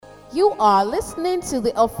You are listening to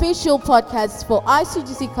the official podcast for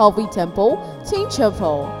ICGC Calvary Temple, Team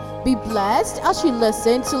Chapel. Be blessed as you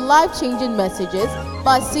listen to life-changing messages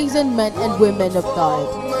by seasoned men and women of God.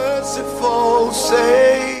 Merciful,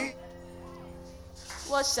 say,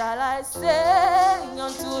 what shall I say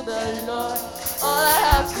unto the Lord? All I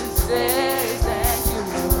have to say is thank you,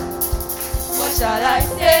 Lord. What shall I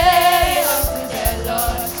say unto the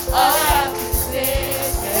Lord? All I have to say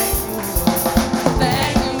is thank you, Lord.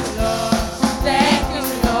 Thank you, Lord. Thank you,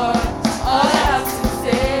 Lord. All I have to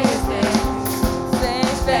say is thank you. Say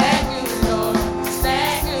thank you, Lord.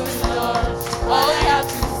 Thank you, Lord. All I have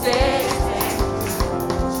to say is thank you.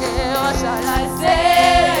 Yeah, what shall I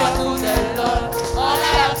say unto the Lord? All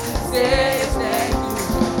I have to say is thank you.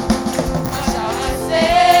 What shall I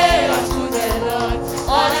say unto the Lord?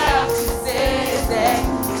 All I have to say is thank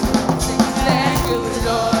you. Thank you,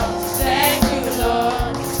 Lord. Thank you,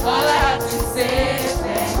 Lord. All I have to say is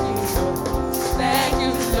thank you, Lord. Thank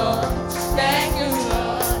you, Lord. Thank you,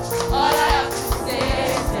 Lord. All I have to say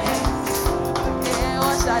is thank you. Yeah,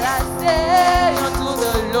 what shall I say unto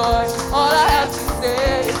the Lord? All I have to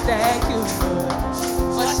say is thank you, Lord.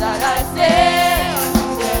 What shall I say unto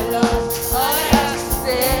the Lord? All I have to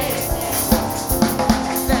say is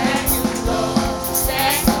thank you, Lord.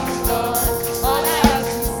 Thank you, Lord. All I have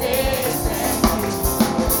to say is thank you.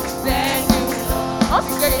 Thank you, Lord. I'm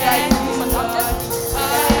scared that you but I'm just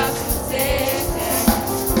all I have to say is thank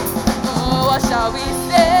you. Oh, what shall we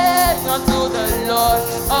say unto the Lord?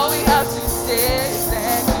 All we have to say is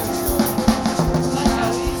thank you, Lord. What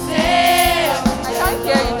shall we say unto the Lord? I can't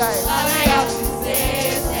hear you guys. All I have to say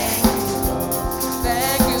is thank you, Lord.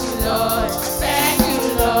 Thank you, Lord. Thank you,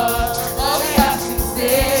 Lord. All we have to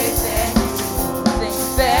say is thank you. Say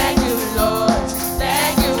thank you, Lord.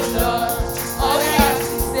 Thank you, Lord. All we have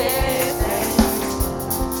to say is thank you.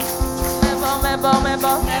 Mebo,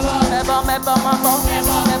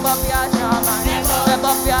 pia drama.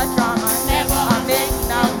 Mebo, pia drama. Amen,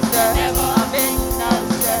 now, sir. Amen, now,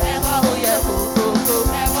 sir. Oh, yeah, oh,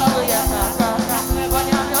 yeah, oh,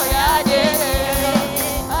 yeah, yeah.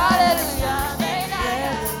 Hallelujah.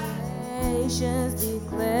 Nations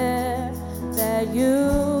declare that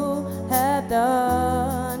you have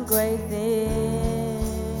done great things.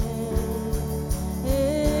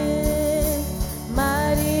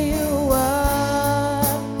 Mighty you are,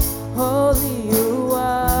 holy you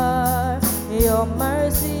are, your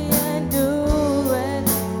mercy endureth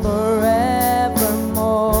forever.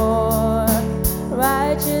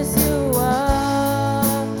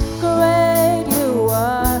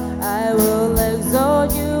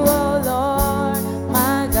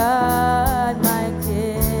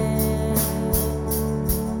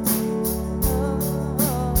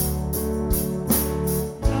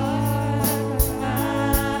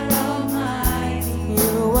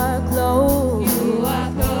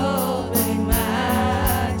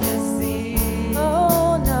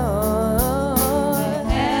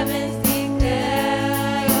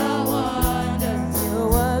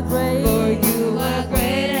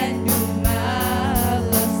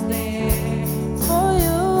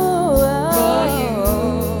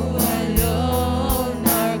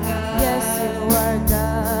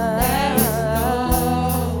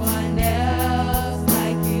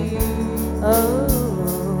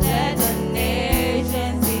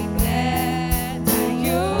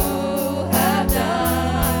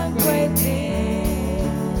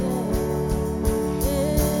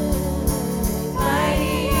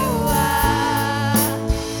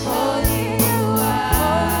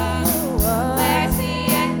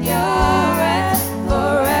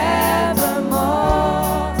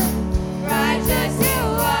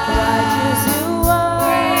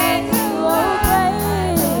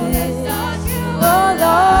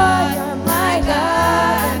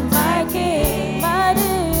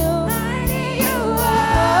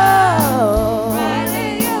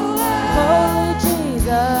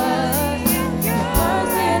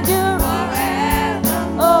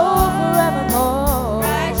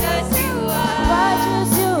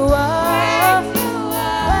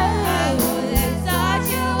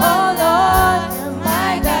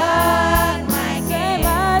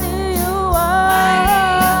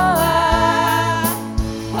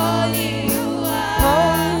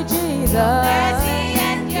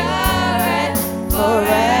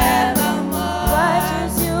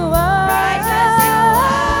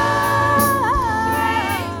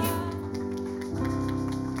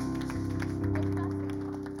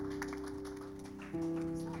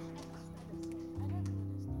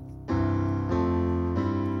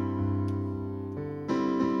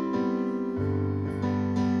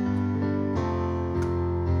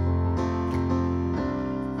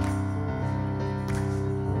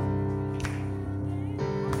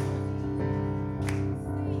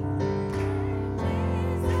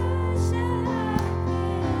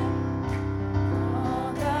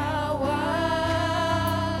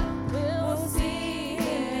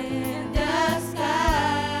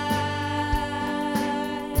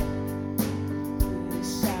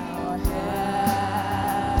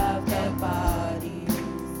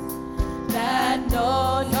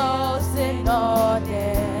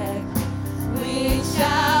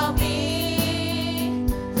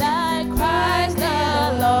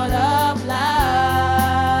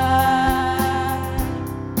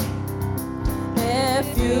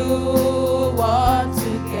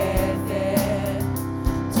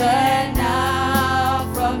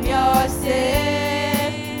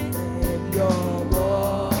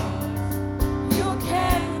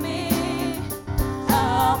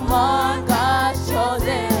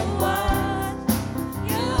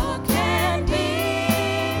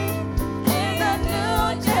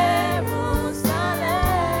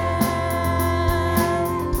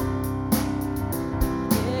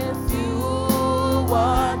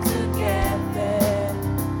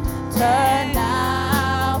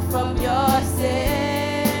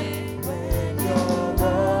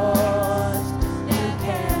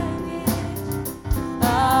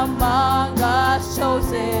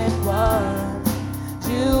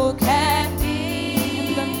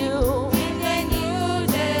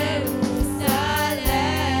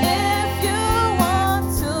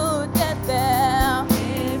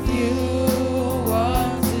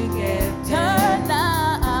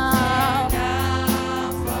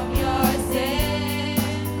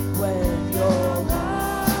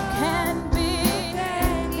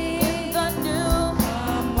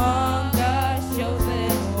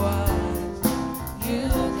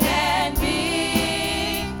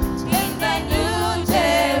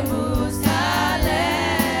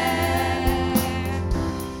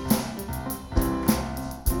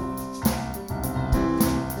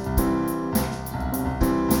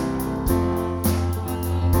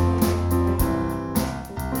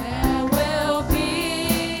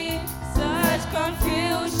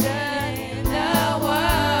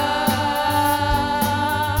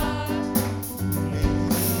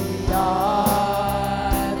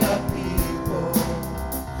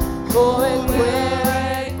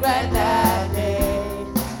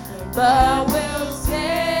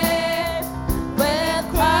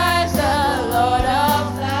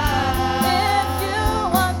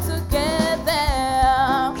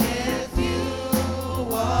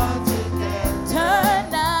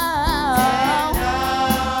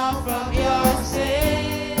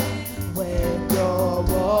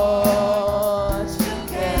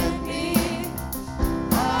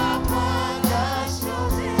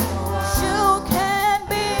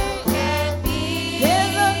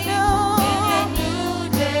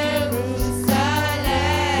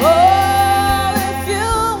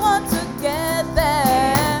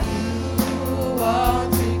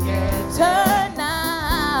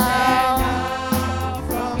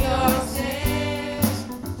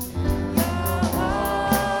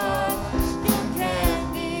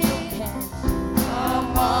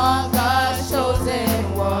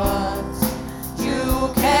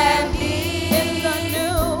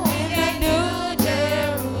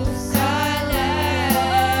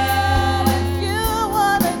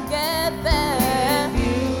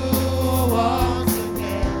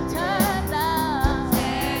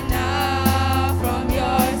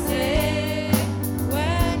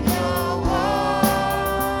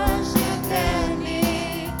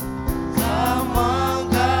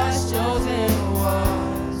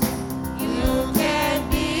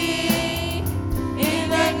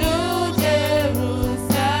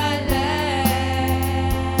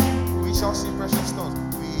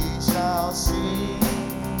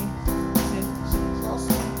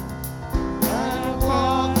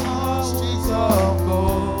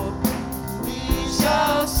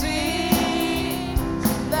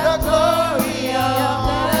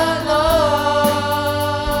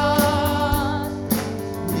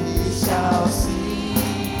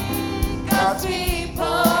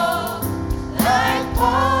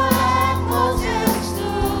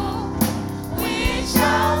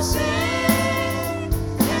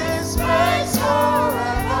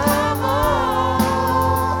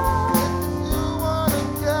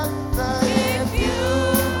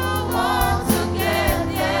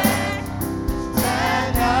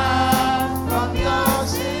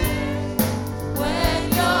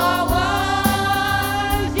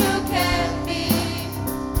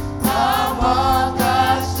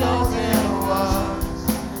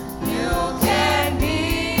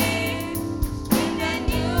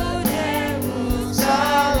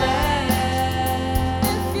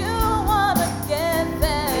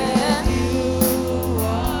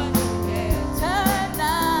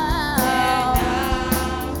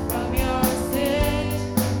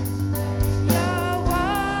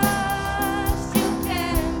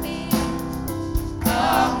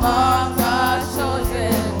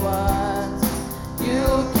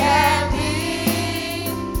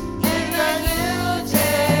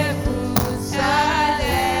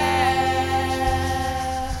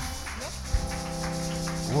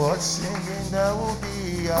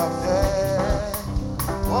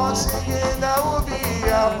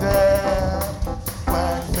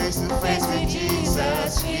 with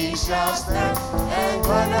Jesus, we shall stand. And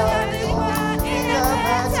when everyone in the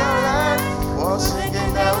better land, we're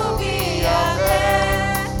singing that will be out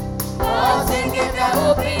there. We're singing that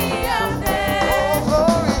will be out there.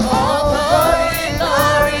 Glory, Oh, glory,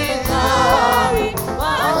 glory, glory.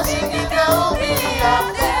 We're singing that will be out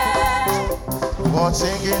there. we're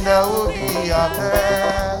singing that will be out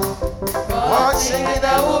there. We're singing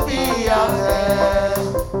that will be out there.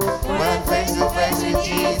 When face to face with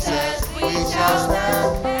Jesus, we shall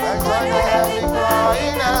stand. And join the heavenly choir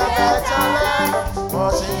in a better land.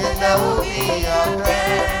 We're singing that will be out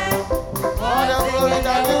there. For the glory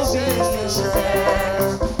that the saints to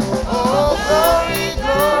share. Oh, glory,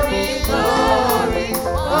 glory, glory.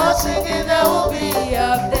 We're singing that will be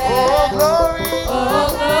Out there. oh, glory. Oh,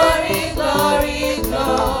 glory, glory,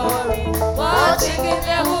 glory. We're singing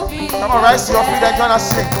that will be Come on, rise to your feet and join us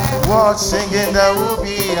sing. We're singing that will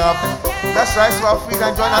be up. Let's rise to our feet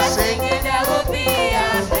and join us sing. singing that will be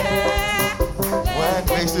out there. When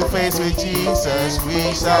face to face with Jesus,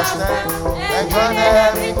 we shall stand. And join the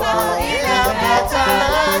heavenly choir in a better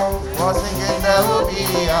land. We're singing that will be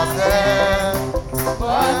up there.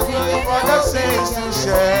 We're singing for the saints to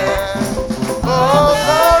share. Oh,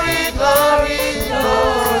 glory, glory,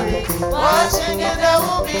 glory. We're singing that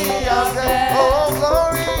will be up there. Oh,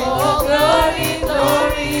 glory, Oh, glory,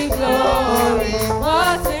 glory, glory. glory.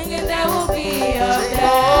 We're singing that will be out Sing, there.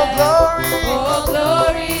 oh, glory. Oh,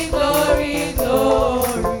 glory, glory,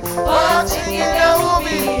 glory. We're singing that will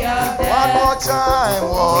be out one more time.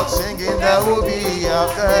 We're singing that will be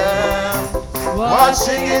up there. We're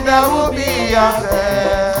singing that will be up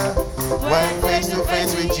there. When face to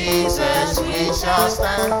face with Jesus, we shall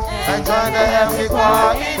stand and join the heavenly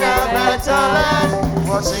choir in a better land.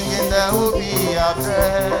 We're singing that will be up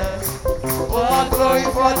there. Oh, glory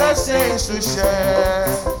for the saints to share.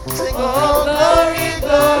 Sing, oh, glory,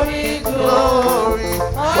 glory, glory.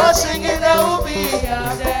 We're singing that will be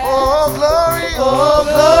out there. oh, glory, glory,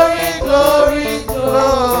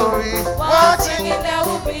 glory. We're Singing singing, that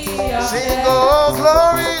will be out sing, there. oh,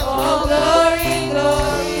 glory, Oh, glory,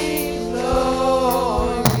 glory,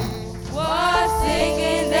 glory. We're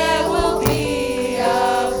singing that will be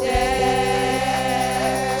out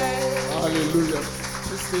there. Hallelujah.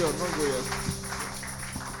 Please stay on, don't go yet.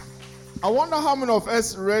 I wonder how many of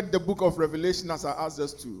us read the book of Revelation as I asked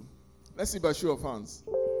us to. Let's see by show of hands.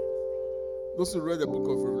 Those who read the book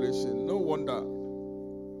of Revelation, no wonder.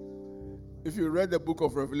 If you read the book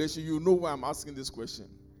of Revelation, you know why I'm asking this question.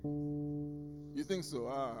 You think so?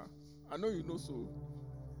 I know you know so.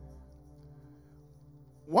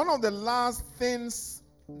 One of the last things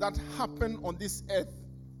that happened on this earth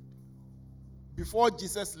before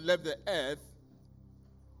Jesus left the earth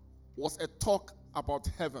was a talk about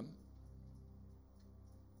heaven.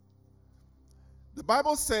 The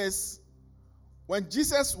Bible says when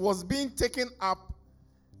Jesus was being taken up,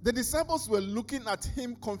 the disciples were looking at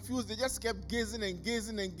him confused. They just kept gazing and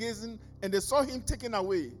gazing and gazing, and they saw him taken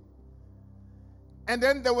away. And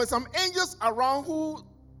then there were some angels around who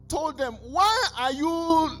told them, "Why are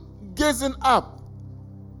you gazing up?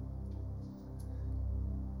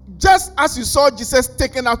 Just as you saw Jesus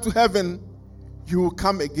taken up to heaven, you will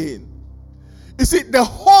come again." You see, the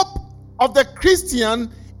hope of the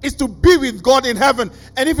Christian is to be with God in heaven.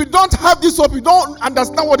 And if you don't have this hope, you don't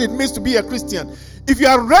understand what it means to be a Christian. If you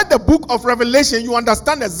have read the book of Revelation, you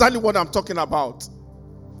understand exactly what I'm talking about.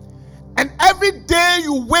 And every day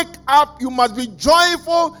you wake up, you must be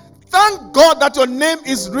joyful. Thank God that your name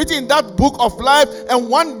is written in that book of life. And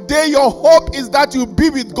one day your hope is that you'll be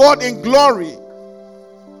with God in glory.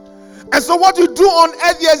 And so what you do on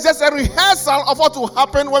earth is just a rehearsal of what will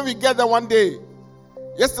happen when we get there one day.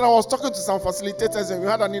 Yesterday I was talking to some facilitators and we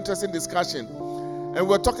had an interesting discussion. And we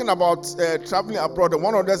were talking about traveling abroad. And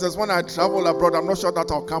one of them says, when I travel abroad, I'm not sure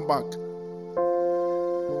that I'll come back.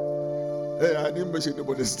 Hey, I didn't mention the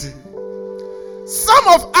modesty. Some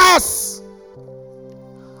of us,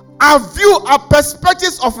 our view, our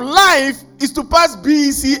perspectives of life is to pass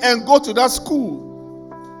BEC and go to that school.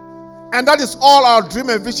 And that is all our dream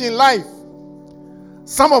and vision in life.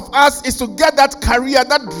 Some of us is to get that career,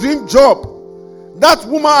 that dream job. That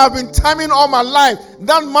woman I've been timing all my life.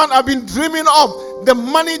 That man I've been dreaming of. The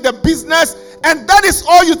money, the business. And that is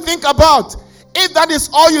all you think about. If that is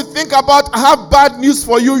all you think about, I have bad news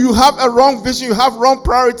for you. You have a wrong vision. You have wrong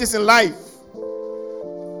priorities in life.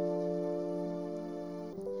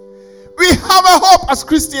 We have a hope as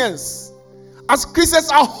Christians. As Christians,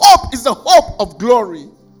 our hope is the hope of glory.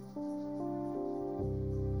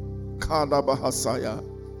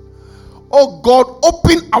 Oh God,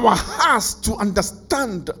 open our hearts to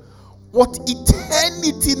understand what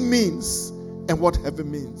eternity means and what heaven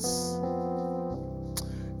means.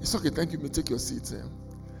 It's okay, thank you. You may take your seats.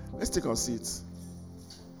 Let's take our seats.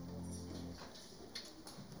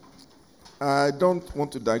 I don't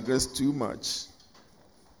want to digress too much.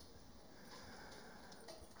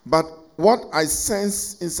 But what I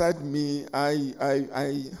sense inside me, and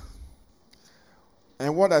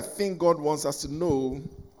what I think God wants us to know,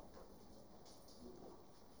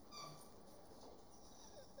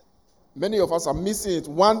 many of us are missing it.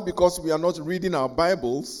 One, because we are not reading our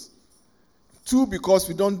Bibles. Two, because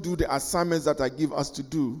we don't do the assignments that I give us to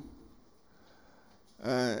do.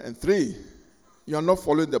 And three, you are not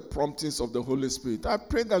following the promptings of the Holy Spirit. I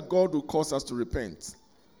pray that God will cause us to repent.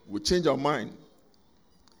 We'll change our mind.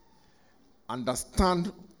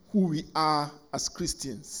 Understand who we are as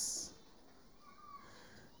Christians.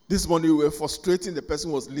 This morning we were frustrating the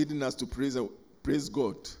person who was leading us to praise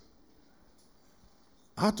God.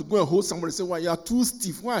 I had to go and hold somebody and say, why, you are too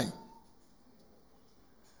stiff. Why?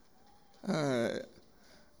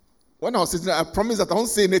 When I was sitting there, I promised that I won't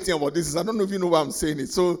say anything about this. I don't know if you know why I'm saying it.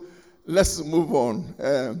 So let's move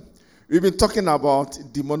on. We've been talking about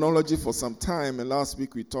demonology for some time. And last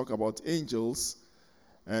week we talked about angels.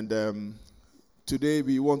 And today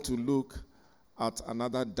we want to look at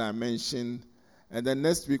another dimension. And then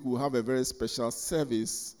next week we'll have a very special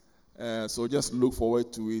service. So just look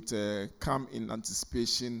forward to it. Come in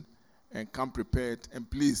anticipation and come prepared. And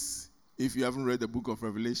please, if you haven't read the book of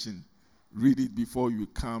Revelation, read it before you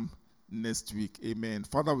come next week. Amen.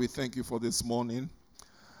 Father, we thank you for this morning.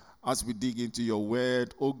 As we dig into your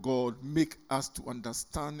word, oh God, make us to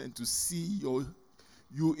understand and to see you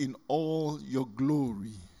in all your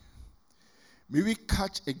glory. May we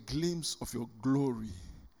catch a glimpse of your glory,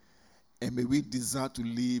 and may we desire to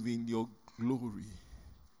live in your glory.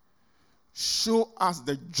 Show us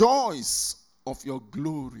the joys of your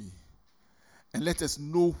glory, and let us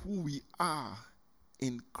know who we are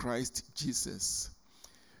in Christ Jesus.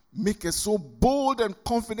 Make us so bold and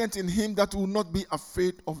confident in him that we will not be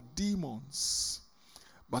afraid of demons,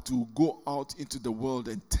 but we will go out into the world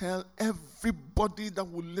and tell everybody that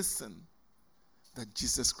will listen that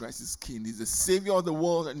Jesus Christ is King. He's the Savior of the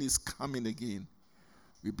world and he's coming again.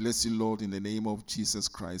 We bless you, Lord, in the name of Jesus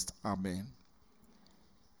Christ. Amen.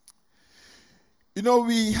 You know,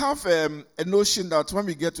 we have a notion that when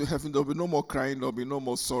we get to heaven, there will be no more crying, there will be no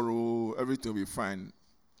more sorrow, everything will be fine.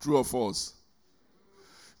 True or false?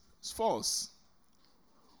 It's false.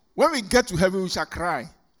 When we get to heaven, we shall cry.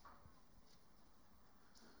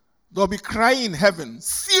 There will be crying in heaven,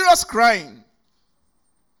 serious crying.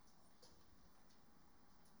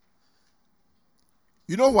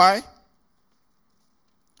 You know why?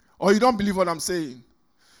 Or you don't believe what I'm saying?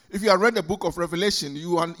 If you have read the book of Revelation,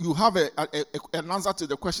 you have an answer to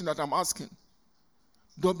the question that I'm asking.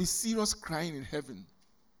 There'll be serious crying in heaven.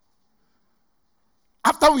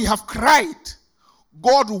 After we have cried,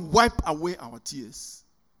 God will wipe away our tears.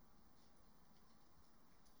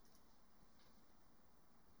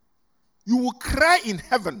 You will cry in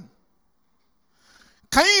heaven.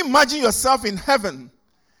 Can you imagine yourself in heaven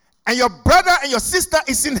and your brother and your sister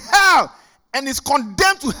is in hell and is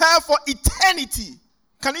condemned to hell for eternity?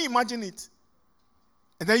 Can you imagine it?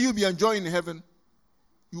 And then you'll be enjoying in heaven.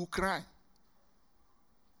 You cry.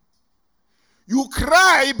 You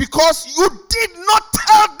cry because you did not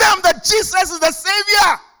tell them that Jesus is the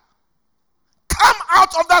Savior. Come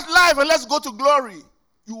out of that life and let's go to glory.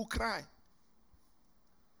 You will cry.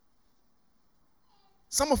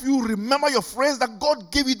 Some of you remember your friends that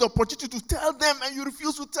God gave you the opportunity to tell them and you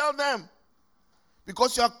refuse to tell them.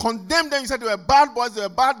 Because you have condemned them, you said they were bad boys, they were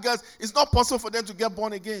bad girls. It's not possible for them to get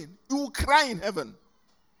born again. You will cry in heaven.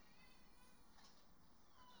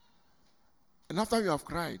 And after you have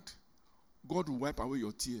cried, God will wipe away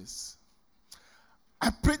your tears.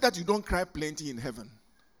 I pray that you don't cry plenty in heaven.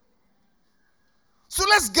 So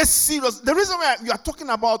let's get serious. The reason why we are talking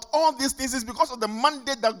about all these things is because of the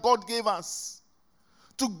mandate that God gave us.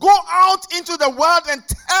 To go out into the world and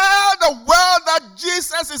tell the world that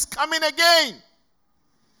Jesus is coming again.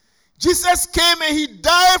 Jesus came and he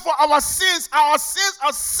died for our sins. Our sins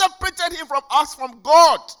have separated him from us, from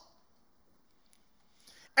God.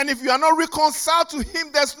 And if you are not reconciled to him,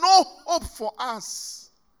 there's no hope for us.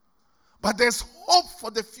 But there's hope for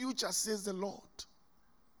the future, says the Lord.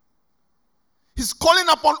 He's calling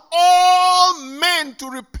upon all men to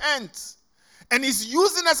repent. And he's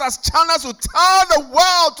using us as channels to tell the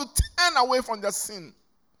world to turn away from their sin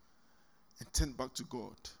and turn back to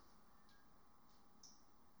God.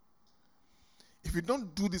 If we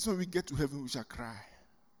don't do this when we get to heaven, we shall cry.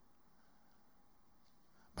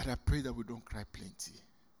 But I pray that we don't cry plenty.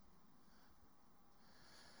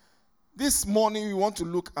 This morning we want to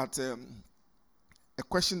look at a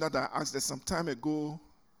question that I asked some time ago.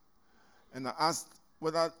 And I asked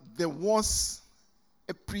whether there was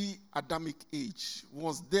a pre-Adamic age.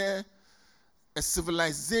 Was there a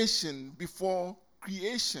civilization before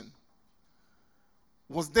creation?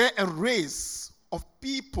 Was there a race of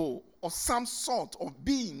people of some sort of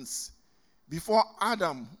beings before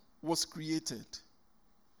Adam was created?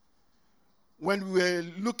 When we were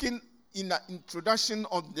looking in the introduction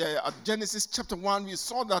of the Genesis chapter 1, we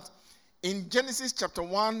saw that in Genesis chapter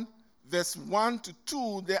 1, verse 1 to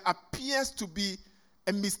 2, there appears to be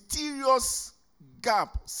a mysterious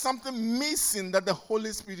gap, something missing that the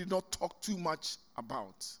Holy Spirit did not talk too much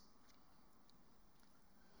about.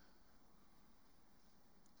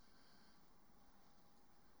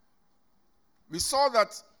 We saw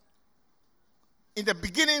that in the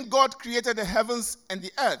beginning, God created the heavens and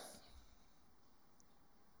the earth.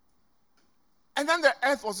 And then the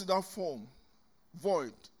earth was without form,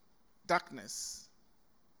 void, darkness.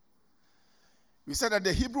 We said that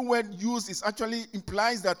the Hebrew word used actually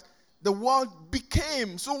implies that the world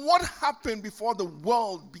became. So what happened before the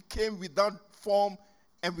world became without form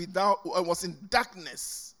and was in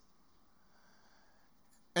darkness?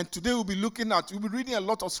 And today we'll be reading a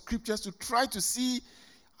lot of scriptures to try to see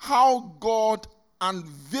how God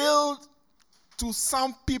unveiled to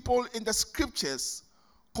some people in the scriptures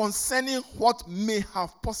concerning what may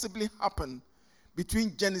have possibly happened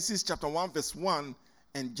between Genesis chapter 1 verse 1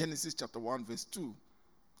 and Genesis chapter 1 verse 2.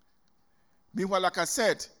 Meanwhile, like I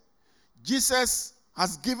said, Jesus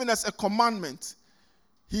has given us a commandment.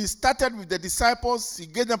 He started with the disciples. He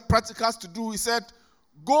gave them practicals to do. He said,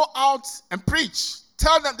 go out and preach.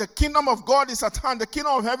 Tell them the kingdom of God is at hand. The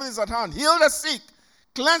kingdom of heaven is at hand. Heal the sick.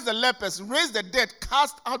 Cleanse the lepers. Raise the dead.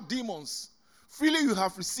 Cast out demons. Freely you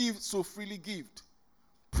have received, so freely give.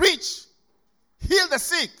 Preach. Heal the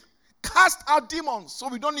sick. Cast out demons. So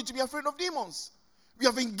we don't need to be afraid of demons. We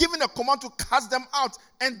have been given a command to cast them out.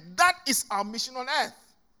 And that is our mission on earth.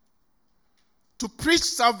 To preach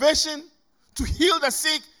salvation, to heal the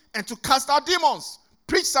sick, and to cast out demons.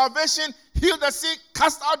 Preach salvation, heal the sick,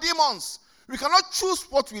 cast out demons. We cannot choose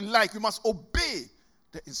what we like. We must obey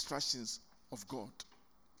the instructions of God.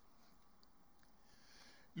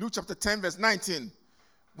 Luke chapter 10 verse 19.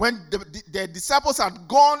 When the disciples had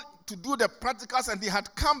gone to do the practicals and they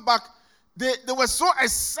had come back, they were so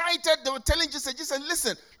excited. They were telling Jesus,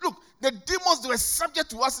 listen, look, the demons, they were subject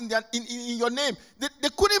to us in your name. They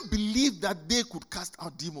couldn't believe that they could cast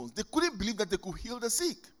out demons. They couldn't believe that they could heal the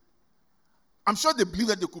sick. I'm sure they believed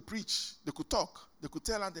that they could preach, they could talk, they could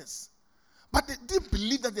tell others. But they didn't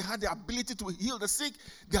believe that they had the ability to heal the sick,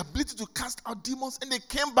 the ability to cast out demons, and they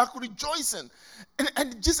came back rejoicing.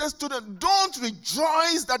 And Jesus told them, don't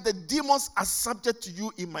rejoice that the demons are subject to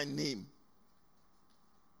you in my name.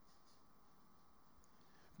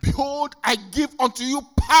 Behold, I give unto you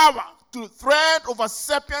power to tread over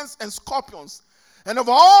serpents and scorpions, and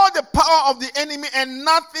over all the power of the enemy, and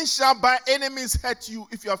nothing shall by any means hurt you.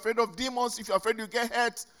 If you're afraid of demons, if you're afraid you get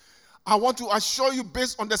hurt, I want to assure you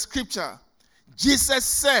based on the scripture. Jesus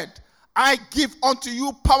said, I give unto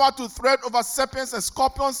you power to tread over serpents and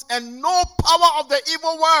scorpions, and no power of the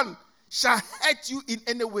evil one shall hurt you in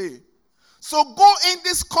any way. So go in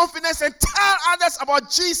this confidence and tell others about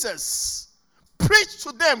Jesus. Preach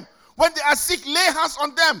to them. When they are sick, lay hands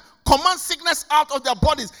on them. Command sickness out of their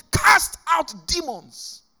bodies. Cast out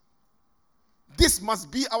demons. This must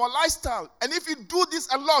be our lifestyle. And if you do this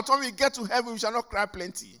a lot, when we get to heaven, we shall not cry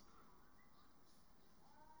plenty.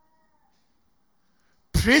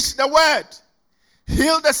 Preach the word.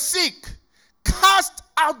 Heal the sick. Cast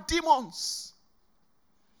out demons.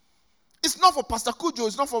 It's not for Pastor Kujo.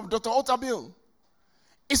 It's not for Dr. Otabil.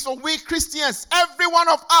 It's for we Christians. Every one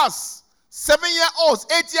of us. 7-year-olds,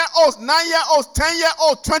 8-year-olds, 9-year-olds,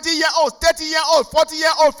 10-year-olds, 20-year-olds, 30-year-olds,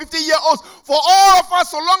 40-year-olds, 50-year-olds. For all of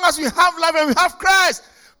us, so long as we have life and we have Christ,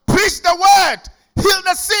 preach the word, heal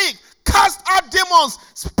the sick, cast out demons,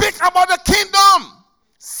 speak about the kingdom,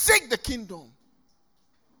 seek the kingdom.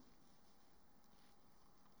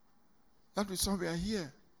 That is why we are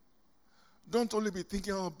here. Don't only be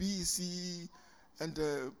thinking of BEC and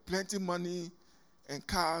plenty money and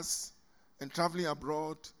cars and traveling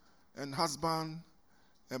abroad and husband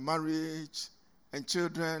and marriage and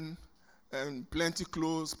children and plenty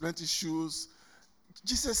clothes, plenty shoes.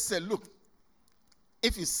 Jesus said, look,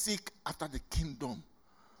 if you seek after the kingdom,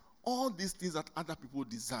 all these things that other people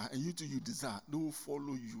desire and you too you desire, they will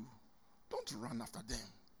follow you. Don't run after them.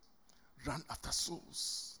 Run after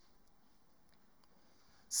souls.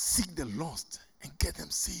 Seek the lost and get them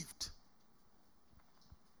saved.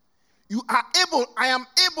 You are able, I am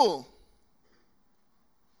able.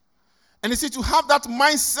 And you see, to have that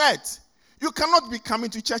mindset, you cannot be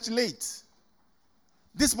coming to church late.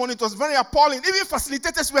 This morning it was very appalling. Even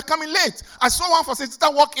facilitators were coming late. I saw one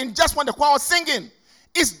facilitator walk in just when the choir was singing.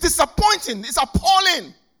 It's disappointing. It's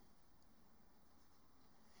appalling.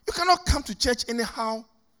 You cannot come to church anyhow.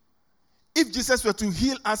 If Jesus were to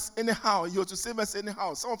heal us anyhow, he were to save us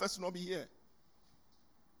anyhow, some of us will not be here.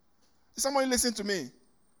 Is somebody listening to me?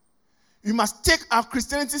 We must take our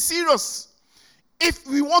Christianity serious. If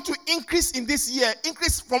we want to increase in this year,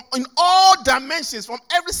 increase from in all dimensions, from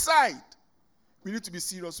every side, we need to be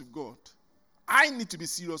serious with God. I need to be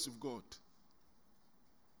serious with God.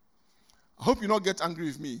 I hope you not get angry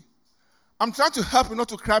with me. I'm trying to help you not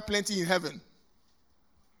to cry plenty in heaven.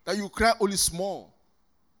 That you cry only small.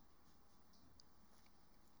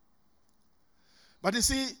 But you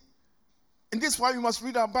see, in this why we must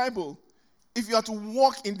read our Bible. If you are to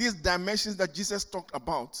walk in these dimensions that Jesus talked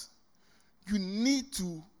about, you need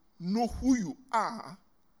to know who you are.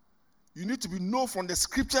 You need to be known from the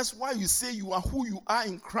scriptures why you say you are who you are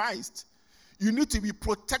in Christ. You need to be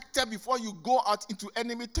protected before you go out into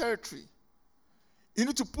enemy territory. You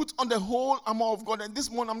need to put on the whole armor of God. And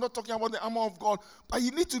this morning I'm not talking about the armor of God, but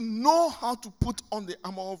you need to know how to put on the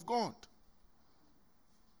armor of God.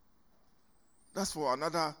 That's for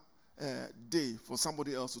another day for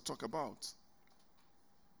somebody else to talk about.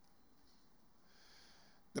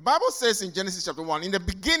 The Bible says in Genesis chapter 1, in the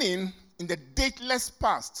beginning, in the dateless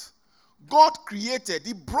past, God created,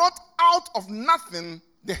 he brought out of nothing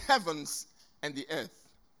the heavens and the earth.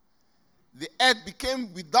 The earth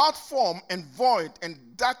became without form and void, and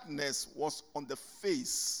darkness was on the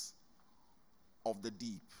face of the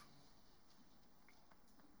deep.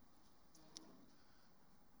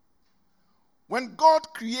 When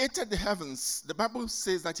God created the heavens, the Bible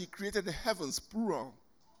says that he created the heavens, plural.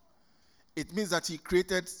 It means that he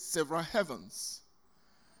created several heavens.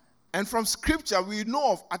 And from scripture, we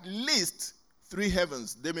know of at least 3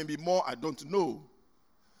 heavens. There may be more, I don't know.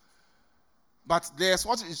 But there's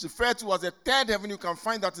what is referred to as the third heaven. You can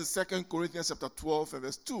find that in 2 Corinthians chapter 12,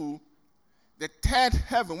 verse 2. The third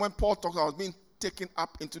heaven, when Paul talks about being taken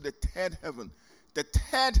up into the third heaven, the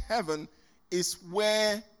third heaven is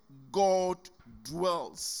where God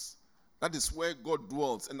dwells. That is where God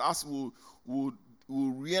dwells. And as we'll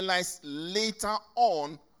realize later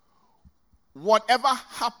on, whatever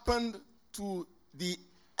happened to the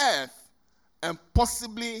earth and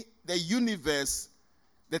possibly the universe,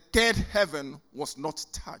 the third heaven was not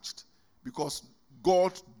touched because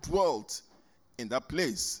God dwelt in that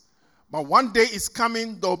place. But one day is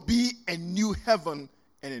coming, there'll be a new heaven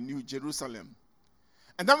and a new Jerusalem.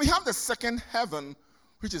 And then we have the second heaven,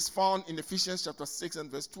 which is found in Ephesians chapter 6 and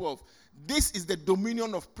verse 12. This is the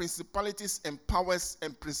dominion of principalities and powers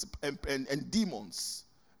and demons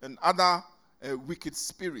and other wicked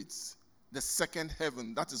spirits. The second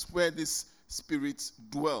heaven, that is where these spirits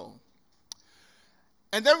dwell.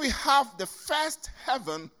 And then we have the first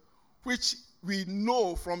heaven, which we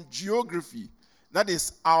know from geography. That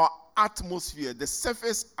is our atmosphere, the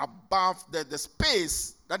surface above, the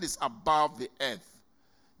space that is above the earth.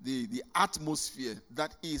 The atmosphere,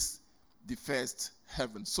 that is the first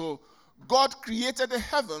heaven. So God created the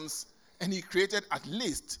heavens, and he created at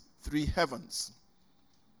least 3 heavens.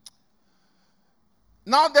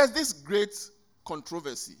 Now there's this great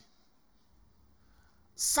controversy.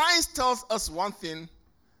 Science tells us one thing,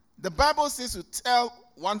 the Bible says to tell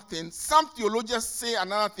one thing, some theologians say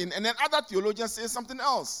another thing, and then other theologians say something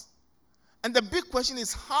else. And the big question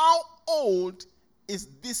is, how old is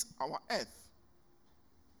this our earth?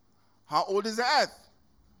 How old is the earth?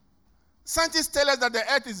 Scientists tell us that the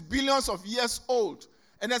earth is billions of years old.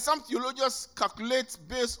 And then some theologians calculate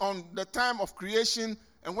based on the time of creation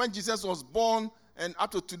and when Jesus was born and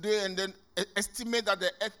up to today, and then estimate that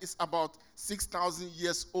the earth is about 6,000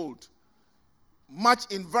 years old.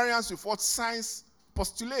 Much in variance with what science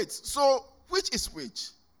postulates. So, which is which?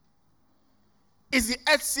 Is the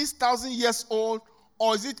earth 6,000 years old,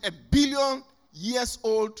 or is it 1 billion years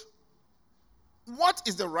old? What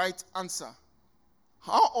is the right answer?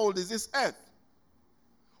 How old is this earth?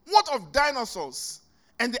 What of dinosaurs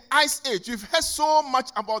and the Ice Age? We've heard so much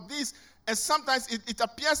about this, and sometimes it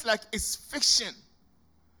appears like it's fiction.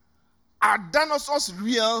 Are dinosaurs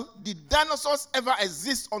real? Did dinosaurs ever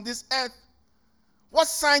exist on this earth? What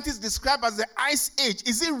scientists describe as the Ice Age,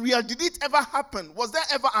 is it real? Did it ever happen? Was there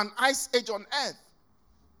ever an Ice Age on earth?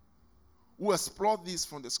 We'll explore this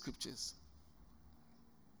from the scriptures.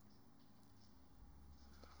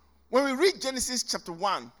 When we read Genesis chapter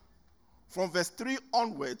 1, from verse 3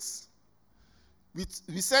 onwards,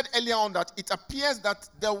 we said earlier on that it appears that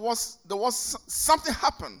there was something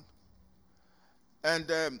happened.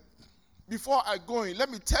 And before I go in, let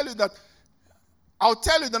me tell you that, I'll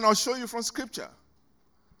tell you, then I'll show you from scripture.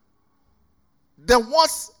 there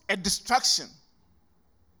was a distraction.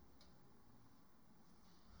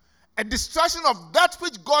 A distraction of that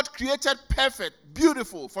which God created perfect,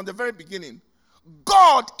 beautiful from the very beginning.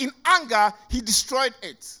 God, in anger, he destroyed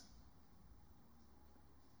it.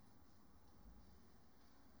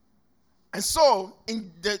 And so,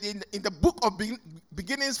 in the book of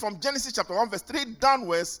beginnings from Genesis chapter 1 verse 3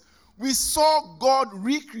 downwards, we saw God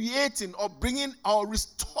recreating or bringing or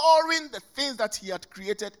restoring the things that he had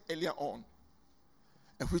created earlier on,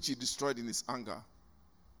 and which he destroyed in his anger.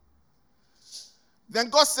 Then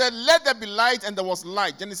God said, let there be light, and there was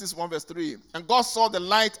light. Genesis 1 verse 3. And God saw the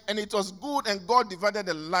light, and it was good, and God divided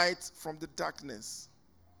the light from the darkness.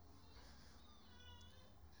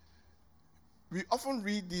 We often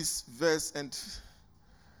read this verse, and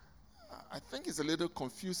I think it's a little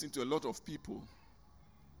confusing to a lot of people.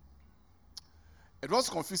 It was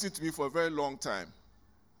confusing to me for a very long time.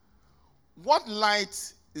 What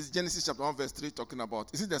light is Genesis chapter 1 verse 3 talking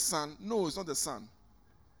about? Is it the sun? No, it's not the sun.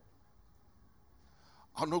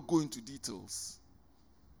 I'll not go into details.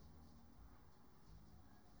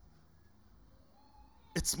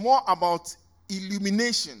 It's more about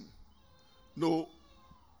illumination. No,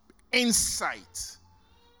 insight.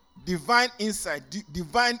 Divine insight.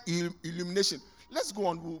 Divine illumination. Let's go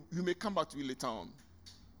on. You may come back to it later on.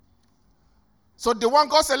 So the one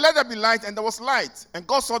God said, let there be light, and there was light. And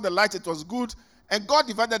God saw the light, it was good. And God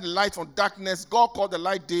divided the light from darkness. God called the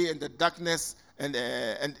light day, and the darkness and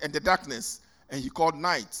the darkness, and he called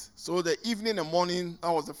night. So the evening and morning, that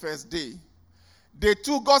was the first day. Day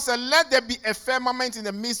 2, God said, let there be a firmament in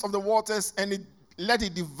the midst of the waters, and let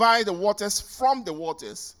it divide the waters from the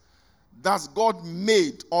waters. Thus God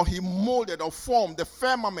made, or he molded or formed the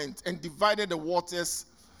firmament and divided the waters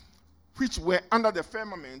which were under the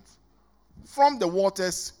firmament from the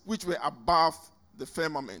waters which were above the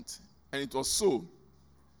firmament. And it was so.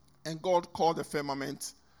 And God called the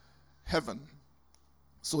firmament heaven.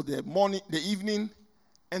 So the evening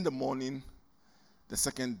and the morning, the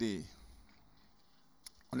second day.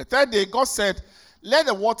 On the third day, God said, let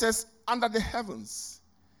the waters under the heavens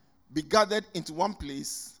be gathered into one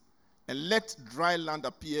place, and let dry land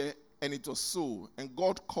appear. And it was so. And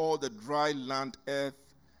God called the dry land earth,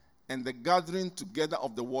 and the gathering together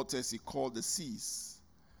of the waters he called the seas.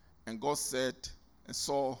 And God said and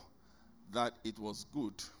saw that it was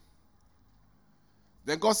good.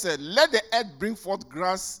 Then God said, let the earth bring forth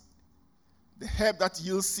grass, the herb that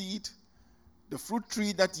yields seed, the fruit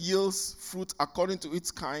tree that yields fruit according to its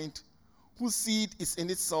kind, whose seed is in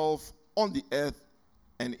itself on the earth.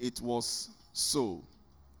 And it was so.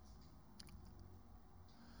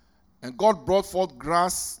 And God brought forth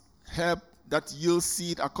grass, herb that yields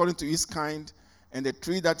seed according to its kind, and the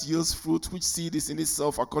tree that yields fruit, which seed is in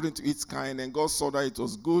itself according to its kind. And God saw that it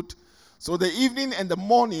was good. So the evening and the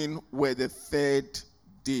morning were the third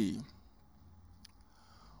day.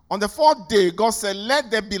 On the fourth day, God said,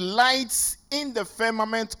 let there be lights in the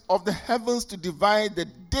firmament of the heavens to divide the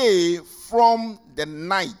day from the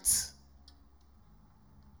night.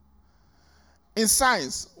 In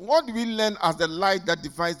science, what do we learn as the light that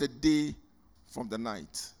divides the day from the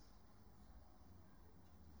night?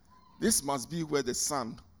 This must be where the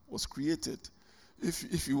sun was created.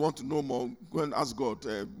 If you want to know more, go and ask God,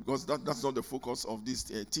 because that's not the focus of this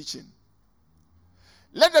teaching.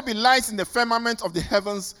 Let there be lights in the firmament of the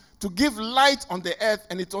heavens to give light on the earth,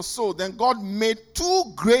 and it was so. Then God made two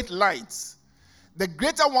great lights, the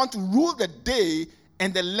greater one to rule the day,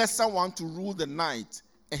 and the lesser one to rule the night.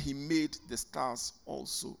 And he made the stars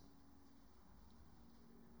also.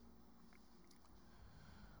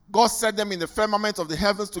 God set them in the firmament of the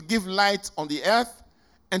heavens to give light on the earth,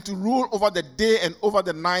 and to rule over the day and over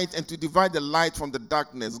the night, and to divide the light from the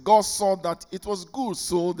darkness. God saw that it was good.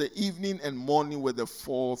 So the evening and morning were the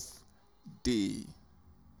fourth day.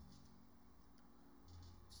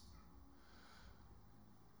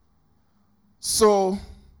 So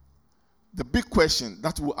the big question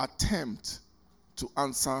that we'll attempt to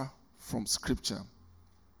answer from Scripture: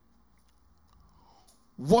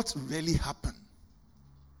 what really happened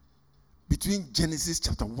between Genesis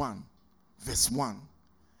chapter 1, verse 1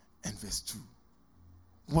 and verse 2?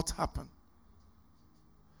 What happened?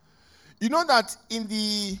 You know that in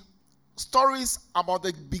the stories about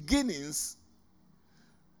the beginnings,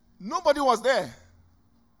 nobody was there.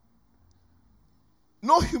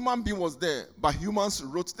 No human being was there, but humans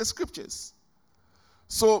wrote the scriptures.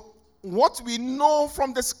 So what we know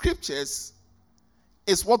from the scriptures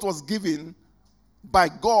is what was given by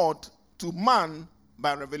God to man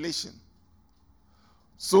by revelation.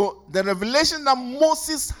 So the revelation that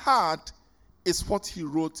Moses had is what he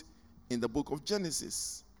wrote in the book of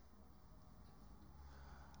Genesis.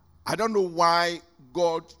 I don't know why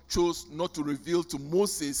God chose not to reveal to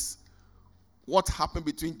Moses what happened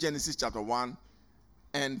between Genesis chapter 1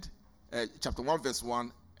 and chapter 1 verse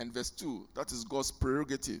 1 and verse 2. That is God's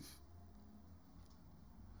prerogative.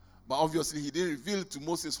 But obviously he didn't reveal to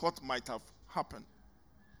Moses what might have happened.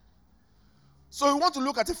 So we want to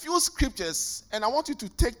look at a few scriptures, and I want you to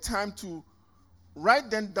take time to write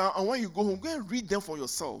them down, and when you go home, go and read them for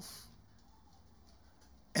yourself.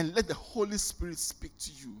 And let the Holy Spirit speak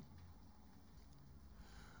to you.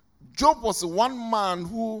 Job was one man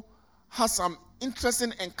who has some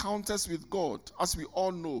interesting encounters with God, as we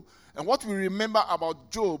all know. And what we remember about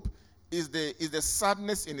Job is the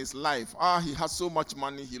sadness in his life. He had so much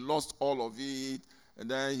money, he lost all of it, and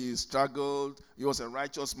then he struggled. He was a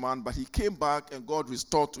righteous man, but he came back and God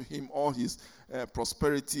restored to him all his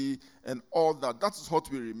prosperity and all that. That is what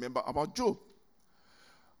we remember about Job.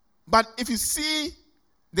 But if you see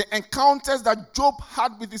the encounters that Job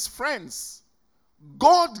had with his friends,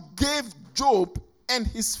 God gave Job and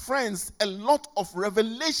his friends a lot of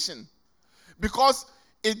revelation, because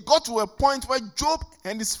it got to a point where Job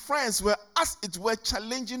and his friends were, as it were,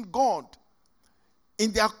 challenging God.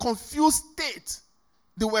 In their confused state,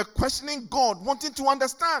 they were questioning God, wanting to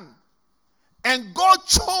understand. And God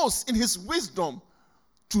chose in his wisdom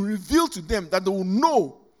to reveal to them that they will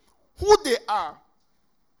know who they are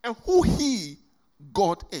and who he,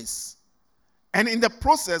 God, is. And in the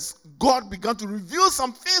process, God began to reveal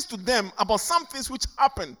some things to them about some things which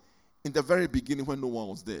happened in the very beginning when no one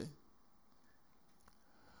was there.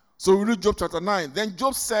 So we read Job chapter 9. Then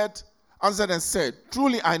Job answered and said,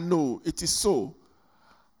 truly I know it is so.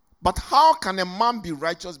 But how can a man be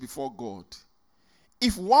righteous before God?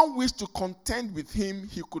 If one wished to contend with him,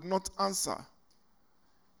 he could not answer.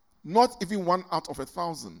 Not even 1 out of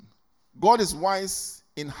 1,000. God is wise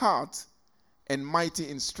in heart and mighty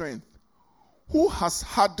in strength. Who has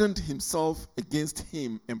hardened himself against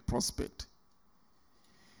him and prospered?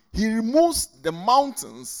 He removes the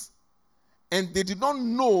mountains, and they did not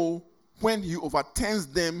know when he overturns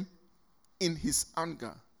them in his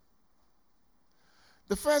anger.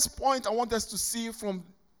 The first point I want us to see from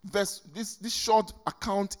this short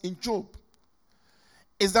account in Job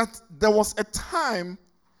is that there was a time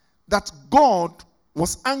that God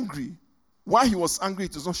was angry. Why he was angry,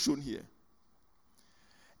 it is not shown here.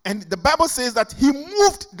 And the Bible says that he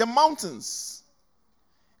moved the mountains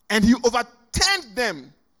and he overturned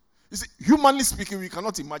them. You see, humanly speaking, we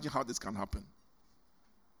cannot imagine how this can happen.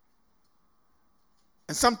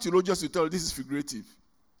 And some theologians will tell you this is figurative.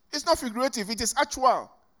 It's not figurative, it is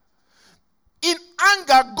actual. In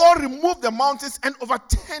anger, God removed the mountains and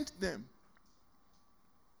overturned them.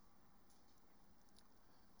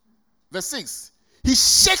 Verse 6. He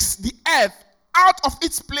shakes the earth out of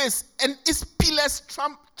its place, and its pillars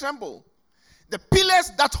tremble. The pillars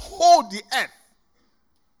that hold the earth.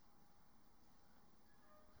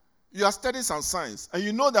 You are studying some science, and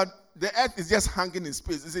you know that the earth is just hanging in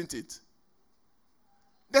space, isn't it?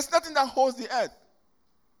 There's nothing that holds the earth.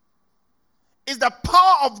 It's the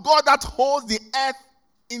power of God that holds the earth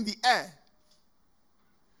in the air.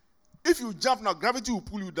 If you jump now, gravity will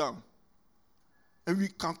pull you down. And we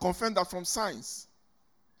can confirm that from science.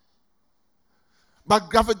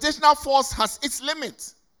 But gravitational force has its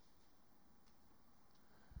limit.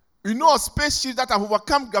 We know of spaceships that have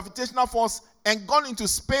overcome gravitational force and gone into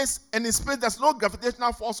space, and in space there's no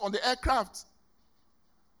gravitational force on the aircraft.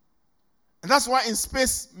 And that's why in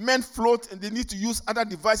space men float and they need to use other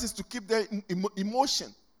devices to keep their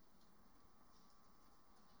emotion.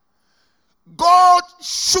 God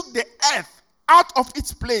shook the earth out of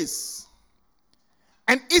its place,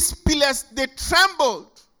 and its pillars, they trembled.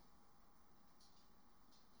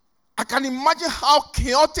 I can imagine how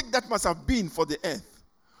chaotic that must have been for the earth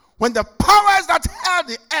when the powers that held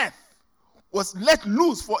the earth was let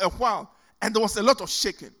loose for a while, and there was a lot of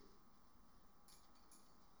shaking.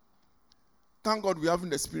 Thank God we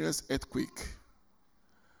haven't experienced earthquake.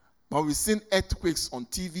 But we've seen earthquakes on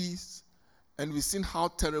TVs, and we've seen how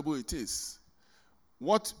terrible it is.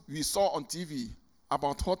 What we saw on TV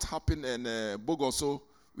about what happened in Bogoso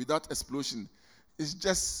with that explosion is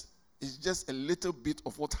just a little bit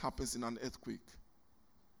of what happens in an earthquake.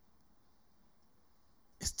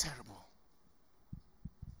 It's terrible.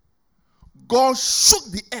 God shook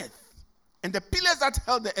the earth, and the pillars that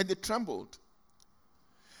held the earth, they trembled.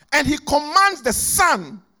 And he commands the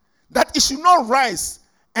sun that it should not rise,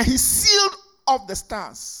 and he sealed off the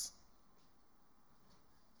stars.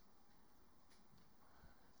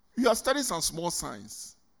 You are studying some small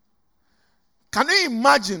science. Can you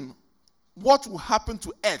imagine what will happen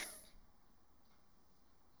to earth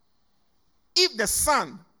if the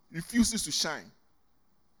sun refuses to shine?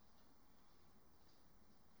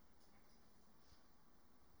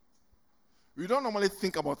 We don't normally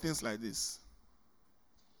think about things like this.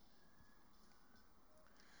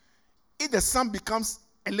 If the sun becomes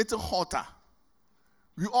a little hotter,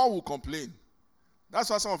 we all will complain. That's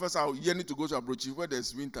why some of us are yearning to go to Abrochi where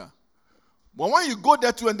there's winter. But when you go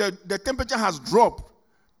there too and the temperature has dropped,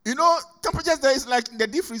 temperatures there is like the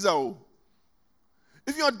deep freezer. Oh.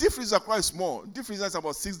 If your deep freezer is quite small, deep freezer is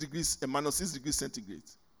about 6 degrees, minus 6 degrees centigrade.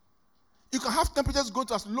 You can have temperatures going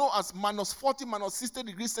to as low as minus 40, minus 60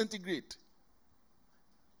 degrees centigrade.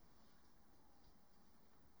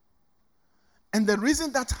 And the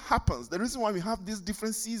reason that happens, the reason why we have these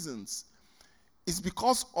different seasons, is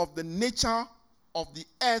because of the nature of the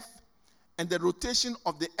earth and the rotation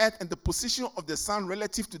of the earth and the position of the sun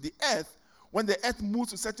relative to the earth. When the earth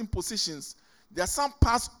moves to certain positions, there are some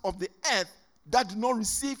parts of the earth that do not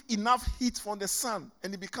receive enough heat from the sun,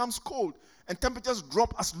 and it becomes cold, and temperatures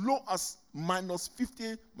drop as low as minus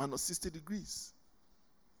 50, minus 60 degrees.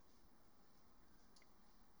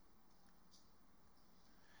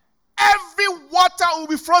 Every water will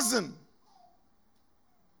be frozen.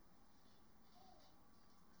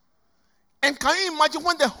 And can you imagine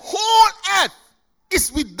when the whole earth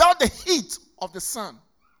is without the heat of the sun?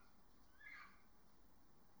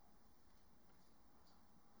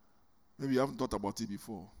 Maybe you haven't thought about it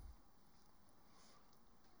before.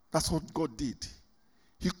 That's what God did.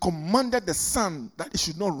 He commanded the sun that it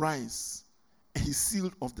should not rise, and he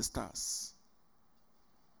sealed off the stars.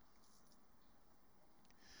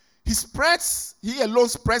 He alone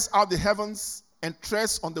spreads out the heavens and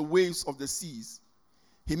treads on the waves of the seas.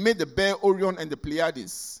 He made the bear Orion and the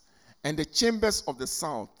Pleiades and the chambers of the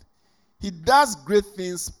south. He does great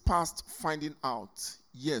things past finding out.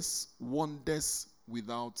 Yes, wonders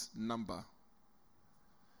without number.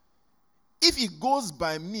 If he goes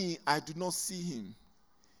by me, I do not see him.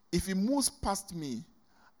 If he moves past me,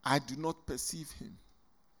 I do not perceive him.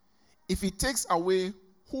 If he takes away,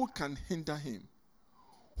 who can hinder him?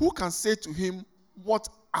 Who can say to him, what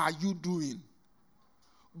are you doing?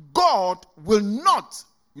 God will not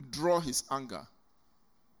withdraw his anger.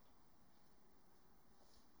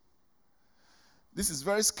 This is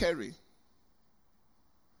very scary.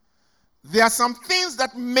 There are some things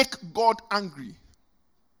that make God angry.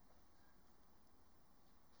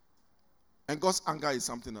 And God's anger is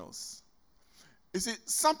something else. You see,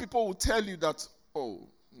 some people will tell you that, oh,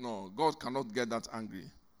 no, God cannot get that angry.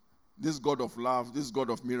 This God of love, this God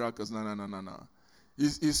of miracles, no.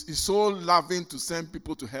 He's so loving to send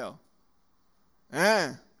people to hell.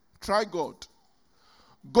 Try God.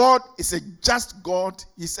 God is a just God.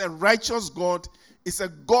 He's a righteous God. He's a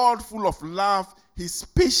God full of love. He's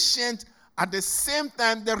patient. At the same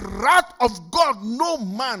time, the wrath of God, no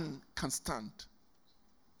man can stand.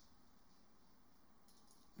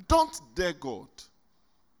 Don't dare God.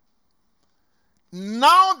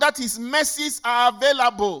 Now that his mercies are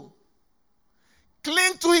available,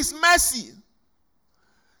 cling to his mercy.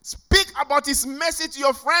 Speak about his mercy to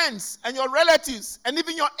your friends and your relatives and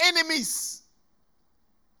even your enemies.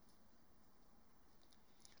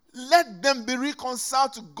 Let them be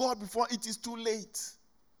reconciled to God before it is too late.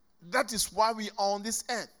 That is why we are on this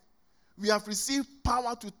earth. We have received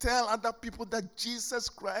power to tell other people that Jesus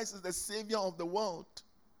Christ is the Savior of the world.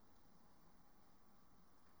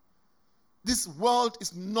 This world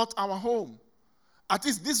is not our home. At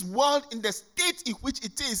least this world in the state in which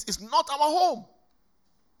it is not our home.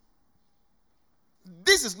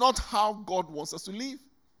 This is not how God wants us to live.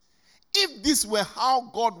 If this were how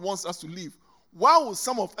God wants us to live, why would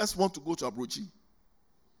some of us want to go to Abrochi?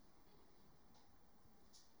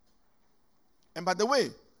 And by the way,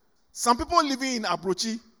 some people living in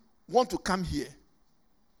Abrochi want to come here.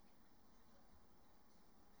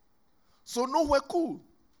 So nowhere cool.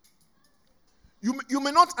 You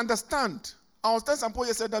may not understand. I was telling some people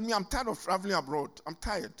yesterday that I'm tired of traveling abroad. I'm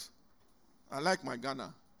tired. I like my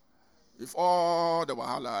Ghana. If all the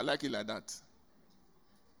wahala, I like it like that.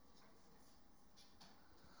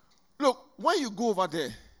 Look, when you go over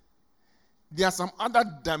there, there are some other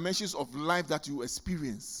dimensions of life that you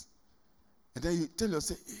experience. And then you tell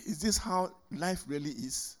yourself, is this how life really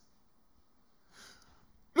is?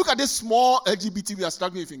 Look at this small LGBT we are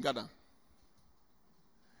struggling with in Ghana.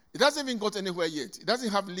 It hasn't even got anywhere yet. It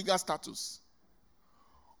doesn't have legal status.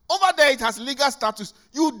 Over there, it has legal status.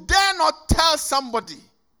 You dare not tell somebody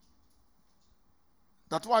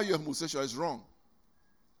that why you're homosexual is wrong.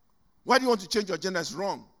 Why do you want to change your gender is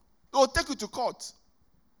wrong. They will take you to court.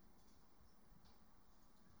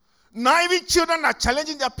 Now even children are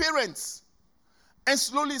challenging their parents. And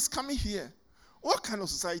slowly it's coming here. What kind of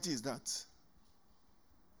society is that?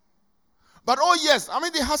 But oh yes, I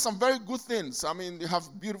mean they have some very good things. I mean they have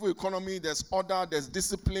beautiful economy, there's order, there's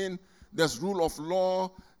discipline, there's rule of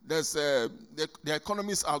law, there's the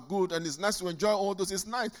economies are good, and it's nice to enjoy all those. It's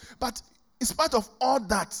nice. But in spite of all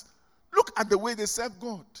that, look at the way they serve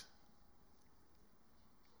God.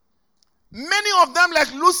 Many of them,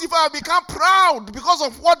 like Lucifer, have become proud because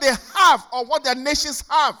of what they have or what their nations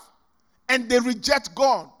have, and they reject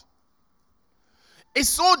God. It's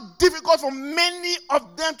so difficult for many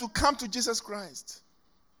of them to come to Jesus Christ.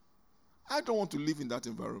 I don't want to live in that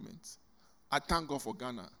environment. I thank God for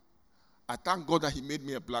Ghana. I thank God that He made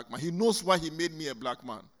me a black man. He knows why He made me a black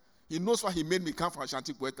man. He knows why He made me come from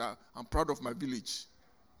Ashanti Quetta. I'm proud of my village.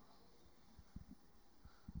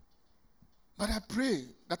 But I pray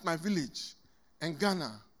that my village and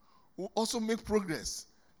Ghana will also make progress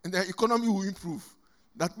and the economy will improve.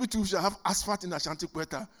 That we too shall have asphalt in Ashanti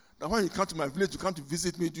Quetta. That when you come to my village, you come to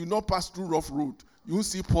visit me, do not pass through rough road. You won't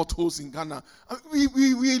see potholes in Ghana.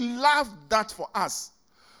 We love that for us.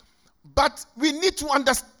 But we need to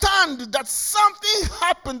understand that something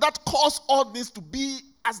happened that caused all this to be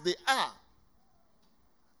as they are.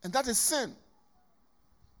 And that is sin.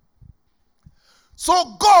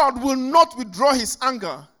 So God will not withdraw His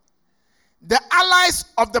anger. The allies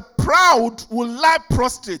of the proud will lie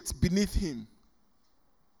prostrate beneath Him.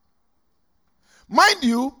 Mind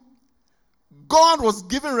you, God was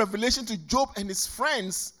giving revelation to Job and his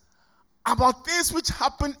friends about things which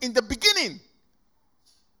happened in the beginning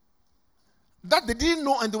that they didn't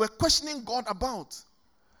know and they were questioning God about.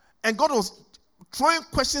 And God was throwing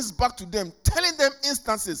questions back to them, telling them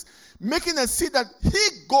instances, making them see that He,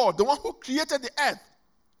 God, the one who created the earth,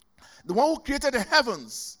 the one who created the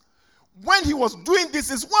heavens, when He was doing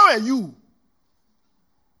this, where were you?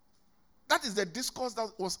 That is the discourse that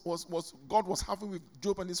was God was having with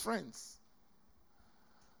Job and his friends.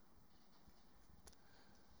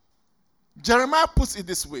 Jeremiah puts it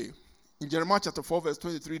this way, in Jeremiah chapter 4, verse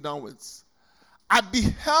 23 downwards. I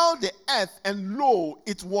beheld the earth, and lo,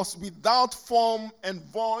 it was without form and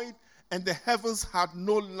void, and the heavens had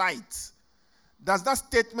no light. Does that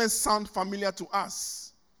statement sound familiar to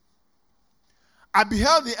us? I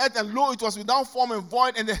beheld the earth, and lo, it was without form and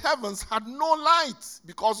void, and the heavens had no light,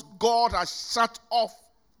 because God had shut off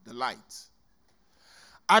the light.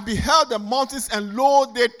 I beheld the mountains, and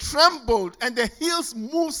lo, they trembled, and the hills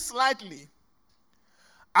moved slightly.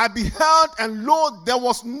 I beheld, and lo, there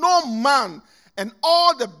was no man, and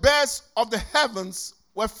all the birds of the heavens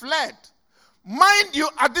were fled. Mind you,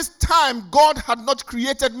 at this time, God had not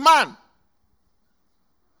created man.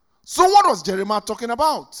 So what was Jeremiah talking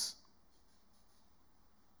about?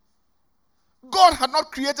 God had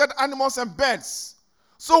not created animals and birds.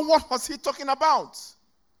 So what was he talking about?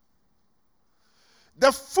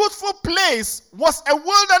 The fruitful place was a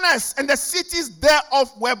wilderness, and the cities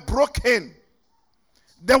thereof were broken.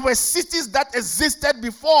 There were cities that existed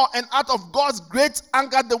before, and out of God's great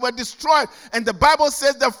anger they were destroyed. And the Bible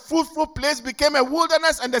says the fruitful place became a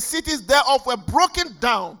wilderness, and the cities thereof were broken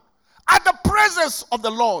down at the presence of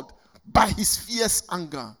the Lord by His fierce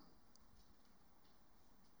anger.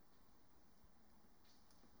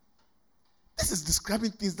 This is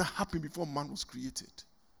describing things that happened before man was created.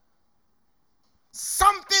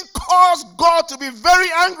 Something caused God to be very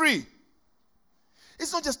angry.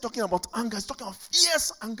 It's not just talking about anger, it's talking about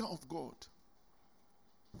fierce anger of God.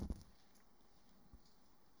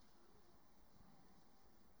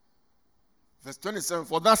 Verse 27,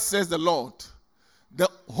 for thus says the Lord, the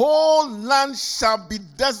whole land shall be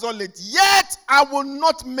desolate, yet I will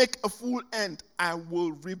not make a full end, I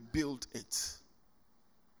will rebuild it.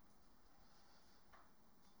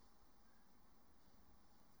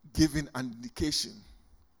 Giving an indication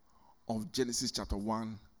of Genesis chapter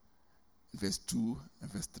 1, verse 2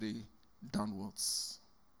 and verse 3 downwards.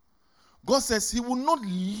 God says He will not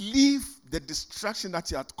leave the destruction that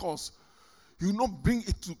He had caused. He will not bring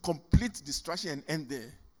it to complete destruction and end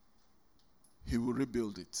there. He will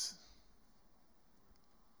rebuild it.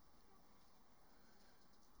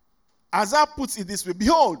 Isaiah puts it this way,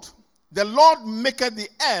 behold, the Lord maketh the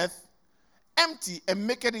earth empty and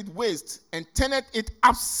maketh it waste, and turneth it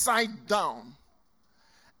upside down,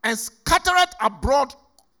 and scattereth abroad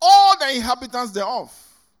all the inhabitants thereof.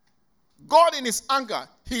 God in His anger,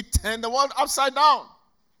 He turned the world upside down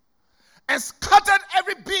and scattered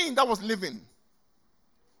every being that was living.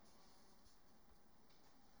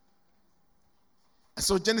 And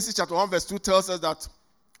so Genesis chapter 1 verse 2 tells us that,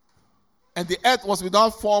 and the earth was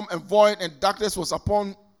without form and void, and darkness was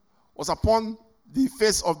upon the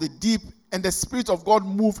face of the deep, and the Spirit of God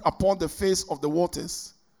moved upon the face of the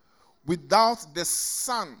waters. Without the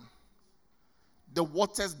sun, the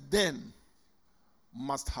waters then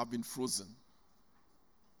must have been frozen.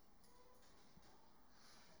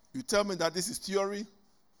 You tell me that this is theory?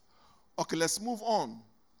 Okay, let's move on.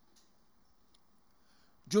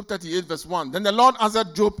 Job 38 verse 1. Then the Lord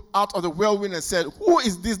answered Job out of the whirlwind and said, who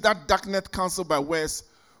is this that darkeneth counsel by words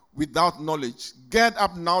without knowledge? Gird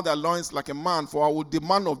up now thy loins like a man, for I will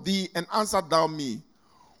demand of thee, and answer thou me.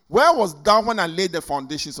 Where wast thou when I laid the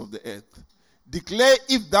foundations of the earth? Declare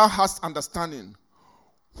if thou hast understanding.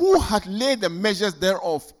 Who hath laid the measures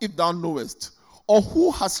thereof, if thou knowest? Or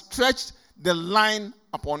who has stretched the line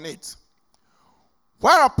upon it?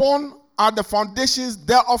 Whereupon are the foundations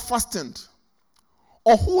thereof fastened?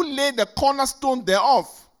 Or who laid the cornerstone thereof?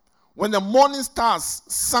 When the morning stars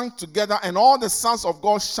sang together and all the sons of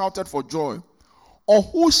God shouted for joy? Or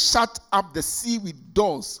who shut up the sea with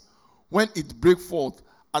doors when it brake forth,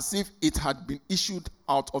 as if it had been issued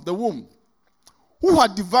out of the womb? Who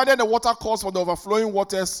had divided the water course for the overflowing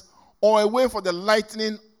waters, or a way for the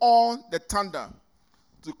lightning or the thunder,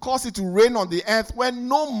 to cause it to rain on the earth where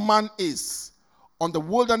no man is, on the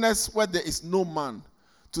wilderness where there is no man,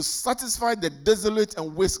 to satisfy the desolate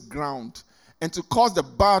and waste ground, and to cause the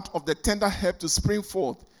bud of the tender herb to spring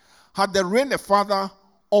forth? Had the rain a father,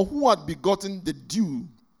 or who had begotten the dew,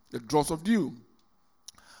 the drops of dew?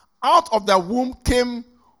 Out of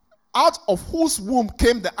whose womb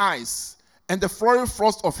came the eyes, and the fiery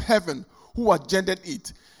frost of heaven, who engendered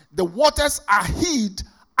it? The waters are hid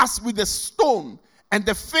as with a stone, and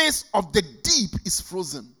the face of the deep is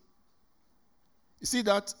frozen. You see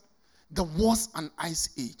that? There was an ice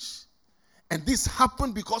age. And this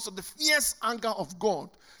happened because of the fierce anger of God.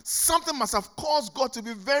 Something must have caused God to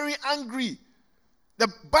be very angry.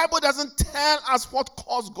 The Bible doesn't tell us what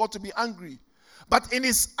caused God to be angry. But in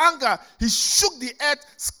his anger, he shook the earth,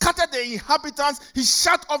 scattered the inhabitants, he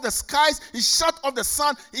shut off the skies, he shut off the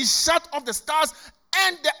sun, he shut off the stars,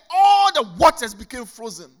 and all the waters became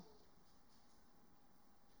frozen.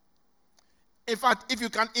 In fact, if you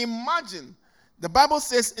can imagine, the Bible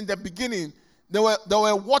says in the beginning, there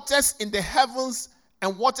were waters in the heavens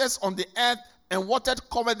and waters on the earth, and water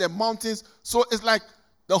covered the mountains. So it's like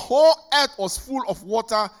the whole earth was full of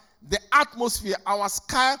water. The atmosphere, our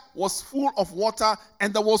sky was full of water,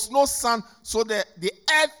 and there was no sun. So the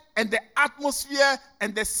earth and the atmosphere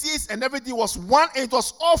and the seas and everything was one, and it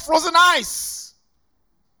was all frozen ice.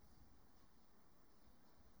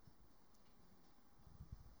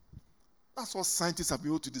 That's what scientists have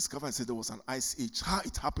been able to discover and say there was an ice age. How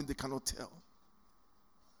it happened, they cannot tell.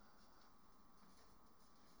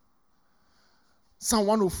 Psalm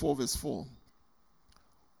 104 verse 4.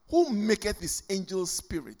 Who maketh his angels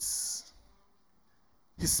spirits,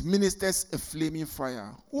 his ministers a flaming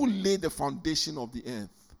fire? Who laid the foundation of the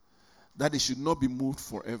earth, that it should not be moved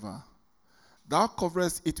forever? Thou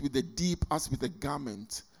coverest it with the deep as with a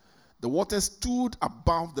garment. The waters stood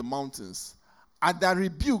above the mountains. At thy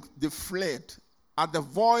rebuke they fled. At the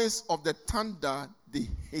voice of the thunder they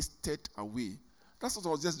hasted away. That's what I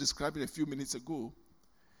was just describing a few minutes ago.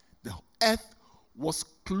 The earth was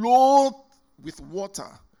clothed with water,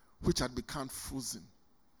 which had become frozen.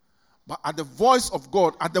 But at the voice of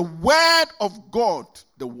God, at the word of God,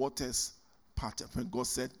 the waters parted. When God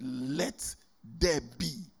said, let there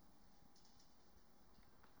be.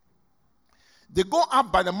 They go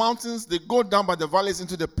up by the mountains, they go down by the valleys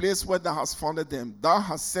into the place where thou hast founded them. Thou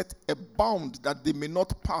hast set a bound that they may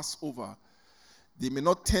not pass over. They may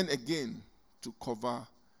not turn again to cover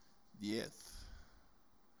the earth.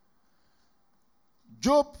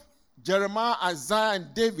 Job, Jeremiah, Isaiah,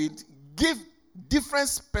 and David give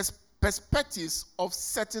different perspectives of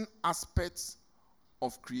certain aspects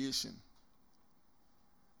of creation.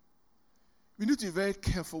 We need to be very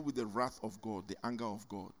careful with the wrath of God, the anger of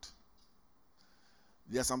God.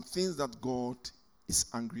 There are some things that God is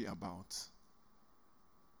angry about.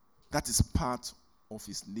 That is part of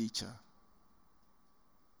his nature.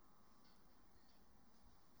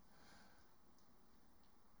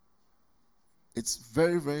 It's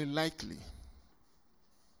very, very likely.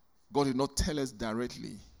 God did not tell us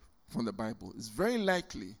directly from the Bible. It's very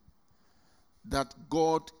likely that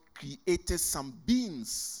God created some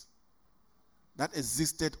beings that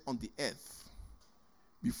existed on the earth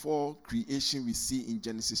before creation we see in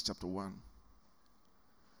Genesis chapter 1.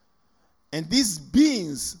 And these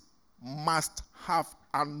beings must have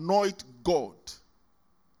annoyed God.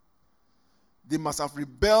 They must have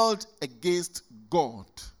rebelled against God.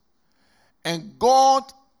 And God,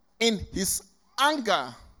 in his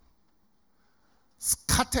anger,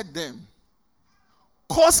 scattered them,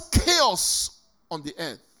 caused chaos on the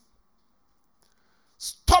earth,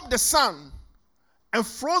 stopped the sun, and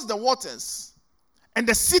froze the waters, and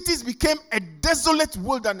the cities became a desolate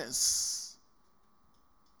wilderness.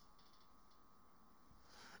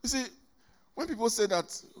 You see, when people say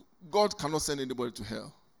that God cannot send anybody to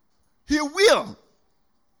hell, He will.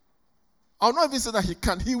 I'll not even say that he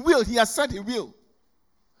can. He will. He has said he will.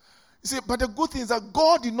 You see, but the good thing is that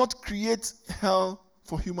God did not create hell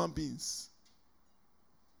for human beings.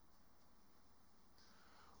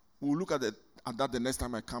 We'll look at that the next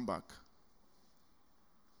time I come back.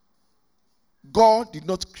 God did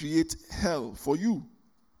not create hell for you.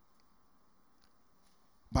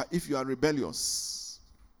 But if you are rebellious,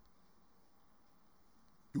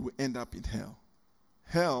 you will end up in hell.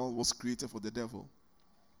 Hell was created for the devil.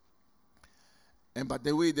 And by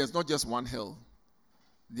the way, there's not just one hell.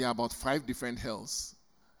 There are about 5 different hells.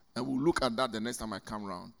 And we'll look at that the next time I come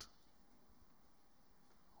around.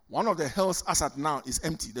 One of the hells as at now is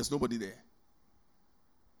empty. There's nobody there.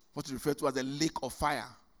 What is referred to as the lake of fire.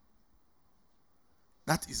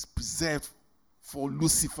 That is preserved for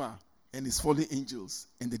Lucifer and his fallen angels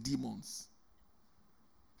and the demons.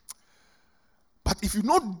 But if you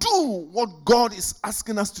not do what God is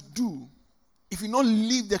asking us to do, if you not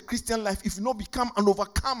live the Christian life, if you not become an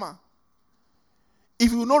overcomer,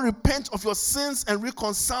 if you not repent of your sins and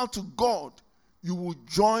reconcile to God, you will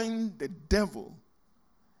join the devil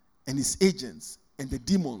and his agents and the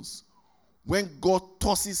demons when God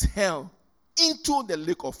tosses hell into the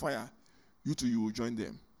lake of fire. You too, you will join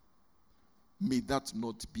them. May that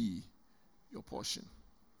not be your portion.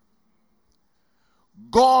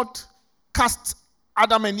 God cast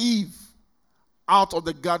Adam and Eve out of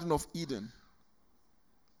the Garden of Eden.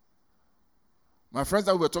 My friends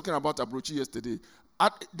that we were talking about Abrochi yesterday,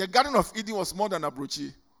 the Garden of Eden was more than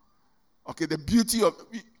Abrochi. Okay, the beauty of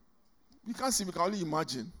we can't see, we can only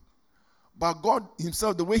imagine. But God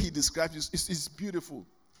himself, the way he describes it, is beautiful.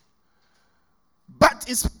 But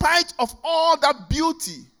in spite of all that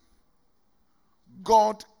beauty,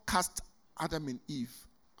 God cast Adam and Eve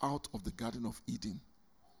out of the Garden of Eden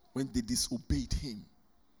when they disobeyed him.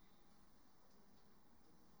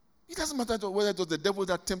 It doesn't matter whether it was the devil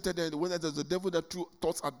that tempted them, whether it was the devil that threw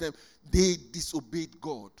thoughts at them. They disobeyed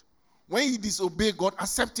God. When you disobey God,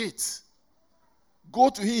 accept it. Go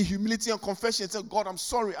to him in humility and confession and say, God, I'm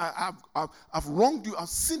sorry. I've wronged you. I've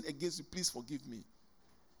sinned against you. Please forgive me.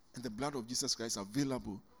 And the blood of Jesus Christ is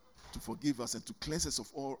available to forgive us and to cleanse us of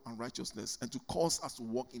all unrighteousness and to cause us to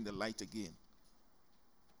walk in the light again.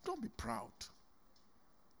 Don't be proud.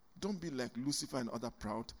 Don't be like Lucifer and other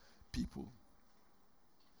proud people.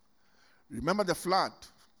 Remember the flood.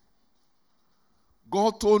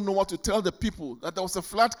 God told Noah to tell the people that there was a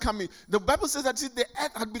flood coming. The Bible says that the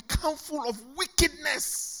earth had become full of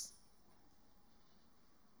wickedness.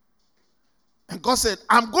 And God said,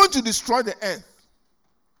 I'm going to destroy the earth.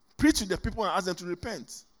 Preach to the people and ask them to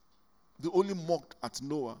repent. They only mocked at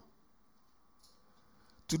Noah.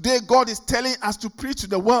 Today, God is telling us to preach to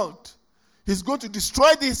the world. He's going to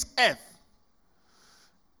destroy this earth.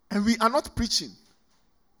 And we are not preaching.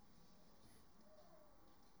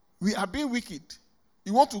 We are being wicked.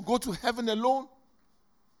 You want to go to heaven alone?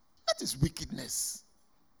 That is wickedness.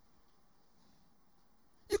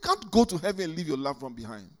 You can't go to heaven and leave your loved one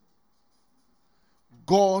behind.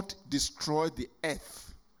 God destroyed the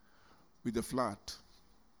earth with the flood.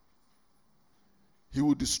 He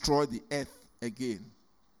will destroy the earth again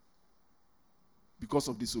because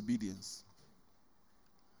of disobedience.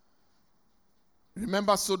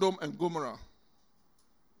 Remember Sodom and Gomorrah.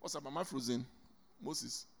 What's up? Am I frozen?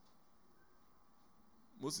 Moses,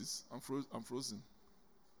 I'm frozen.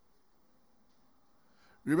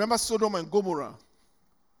 Remember Sodom and Gomorrah.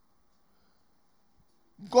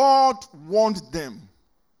 God warned them.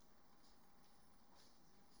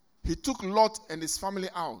 He took Lot and his family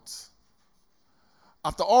out.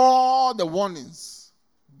 After all the warnings,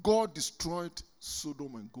 God destroyed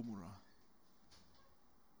Sodom and Gomorrah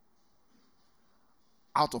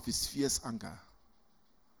out of his fierce anger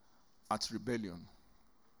at rebellion.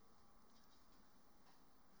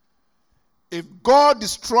 If God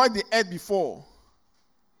destroyed the earth before,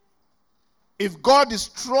 if God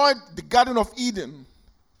destroyed the Garden of Eden,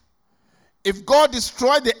 if God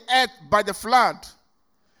destroyed the earth by the flood,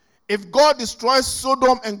 if God destroys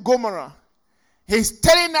Sodom and Gomorrah, he's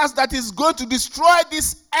telling us that he's going to destroy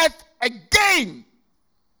this earth again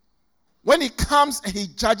when he comes and he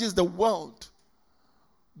judges the world.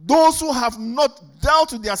 Those who have not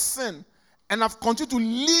dealt with their sin and have continued to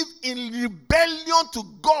live in rebellion to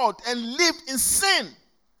God and live in sin,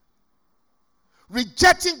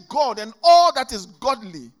 rejecting God and all that is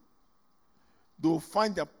godly, they will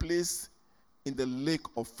find their place in the lake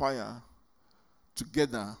of fire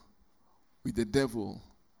together with the devil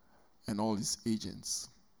and all his agents.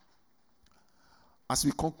 As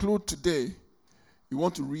we conclude today, we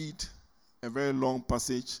want to read a very long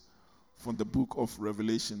passage from the book of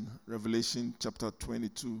Revelation, Revelation chapter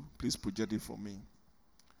 22. Please project it for me.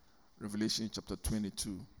 Revelation chapter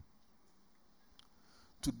 22.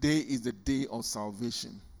 Today is the day of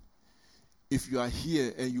salvation. If you are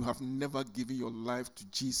here and you have never given your life to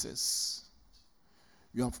Jesus,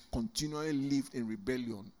 you have continually lived in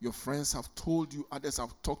rebellion. Your friends have told you, others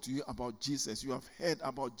have talked to you about Jesus. You have heard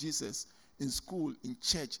about Jesus in school, in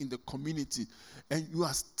church, in the community, and you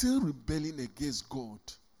are still rebelling against God.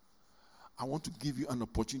 I want to give you an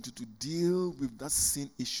opportunity to deal with that sin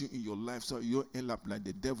issue in your life so you don't end up like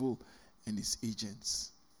the devil and his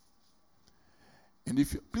agents. And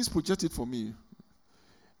if you, please project it for me.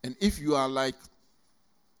 And if you are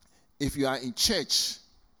in church,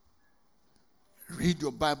 read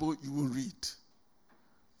your Bible, you will read.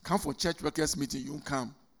 Come for church workers meeting, you won't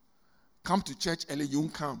come. Come to church early, you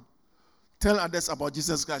won't come. Tell others about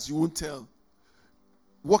Jesus Christ, you won't tell.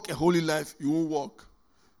 Walk a holy life, you won't walk.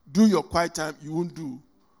 Do your quiet time, you won't do.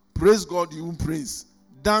 Praise God, you won't praise.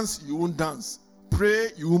 Dance, you won't dance. Pray,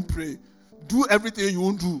 you won't pray. Do everything, you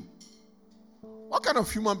won't do. What kind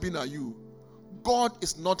of human being are you? God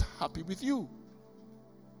is not happy with you.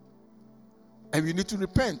 And you need to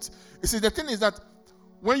repent. You see, the thing is that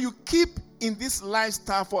when you keep in this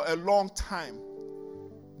lifestyle for a long time,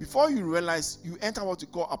 before you realize, you enter what you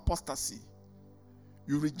call apostasy.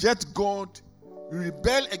 You reject God, you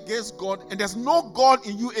rebel against God, and there's no God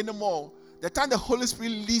in you anymore. The time the Holy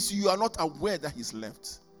Spirit leads you, you are not aware that He's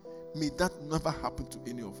left. May that never happen to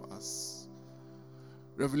any of us.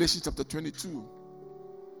 Revelation chapter 22.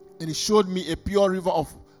 And He showed me a pure river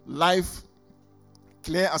of life,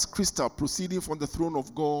 clear as crystal, proceeding from the throne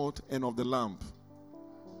of God and of the Lamb.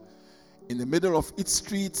 In the middle of its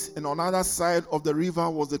street and on either side of the river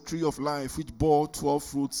was the tree of life, which bore 12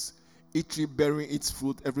 fruits, each tree bearing its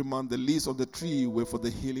fruit every month. The leaves of the tree were for the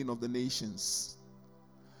healing of the nations.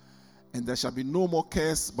 And there shall be no more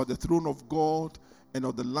curse, but the throne of God and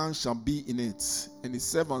of the Lamb shall be in it, and His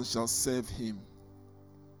servants shall serve Him.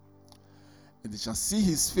 And they shall see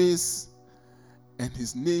His face, and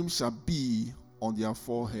His name shall be on their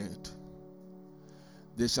forehead.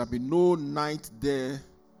 There shall be no night there.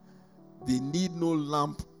 They need no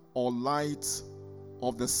lamp or light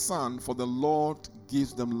of the sun, for the Lord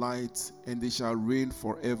gives them light, and they shall reign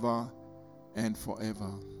forever and forever.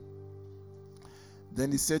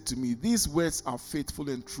 Then He said to me, these words are faithful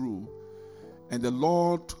and true. And the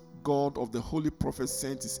Lord God of the holy prophets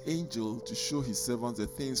sent His angel to show His servants the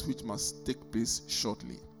things which must take place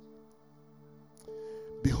shortly.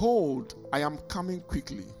 Behold, I am coming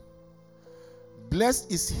quickly.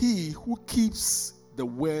 Blessed is he who keeps the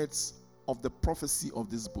words of the prophecy of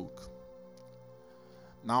this book.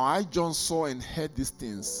 Now I, John, saw and heard these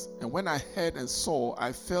things, and when I heard and saw,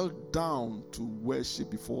 I fell down to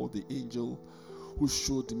worship before the angel who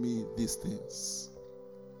showed me these things.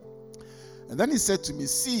 And then he said to me,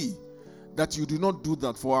 see that you do not do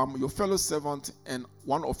that, for I am your fellow servant and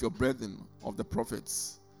one of your brethren of the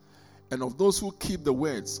prophets, and of those who keep the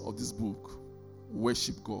words of this book.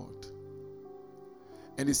 Worship God.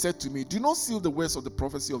 And he said to me, do not seal the words of the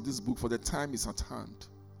prophecy of this book, for the time is at hand.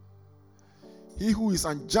 He who is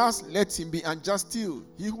unjust, let him be unjust still.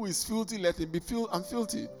 He who is filthy, let him be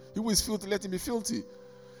unfilthy. He who is filthy, let him be filthy.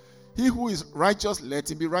 He who is righteous, let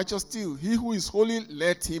him be righteous still. He who is holy,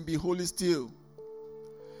 let him be holy still.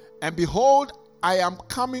 And behold, I am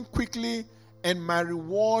coming quickly, and my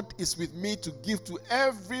reward is with me to give to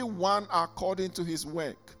everyone according to his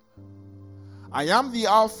work. I am the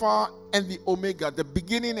Alpha and the Omega, the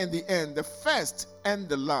beginning and the end, the first and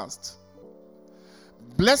the last.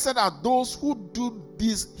 Blessed are those who do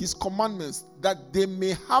his commandments, that they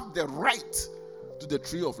may have the right to the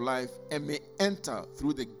tree of life and may enter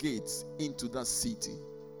through the gates into that city.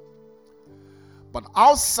 But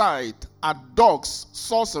outside are dogs,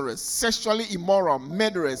 sorcerers, sexually immoral,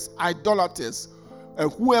 murderers, idolaters,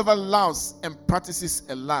 and whoever loves and practices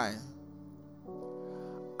a lie.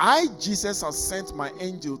 I, Jesus, have sent my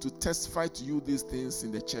angel to testify to you these things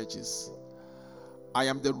in the churches. I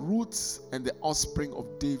am the root and the offspring of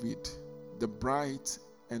David, the bright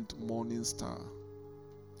and morning star.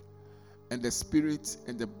 And the Spirit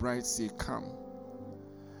and the bride say, come.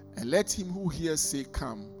 And let him who hears say,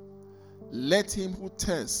 come. Let him who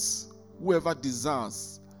thirsts, whoever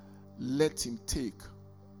desires, let him take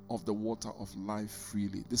of the water of life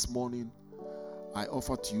freely. This morning, I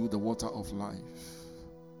offer to you the water of life.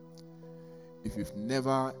 If you've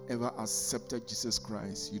never ever accepted Jesus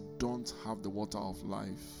Christ, you don't have the water of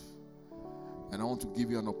life. And I want to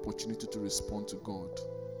give you an opportunity to respond to God.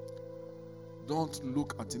 Don't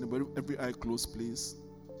look at anybody. Every eye closed, please.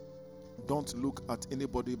 Don't look at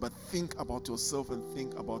anybody, but think about yourself and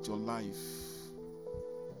think about your life.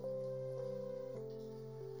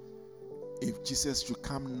 If Jesus should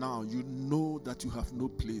come now, you know that you have no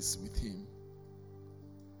place with him.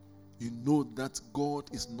 You know that God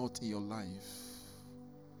is not in your life.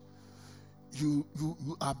 You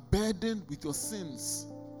are burdened with your sins.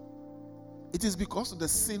 It is because of the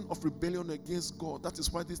sin of rebellion against God. That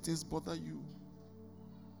is why these things bother you.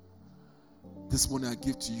 This morning I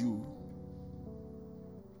give to you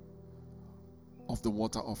of the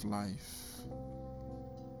water of life.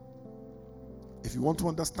 If you want to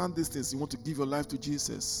understand these things, you want to give your life to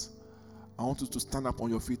Jesus, I want you to stand up on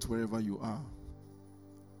your feet wherever you are.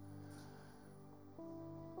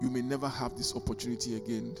 You may never have this opportunity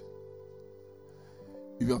again.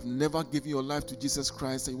 If you have never given your life to Jesus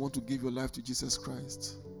Christ and you want to give your life to Jesus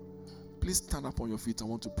Christ, please stand up on your feet. I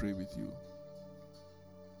want to pray with you.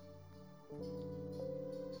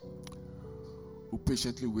 We'll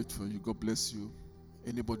patiently wait for you. God bless you.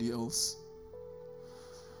 Anybody else?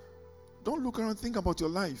 Don't look around, think about your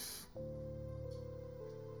life.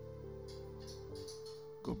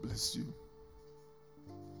 God bless you.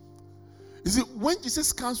 You see, when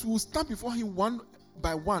Jesus comes, we will stand before him one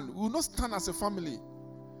by one. We will not stand as a family.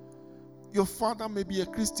 Your father may be a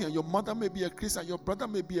Christian, your mother may be a Christian, your brother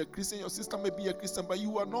may be a Christian, your sister may be a Christian, but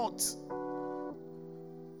you are not.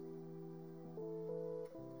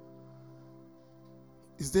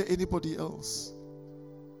 Is there anybody else?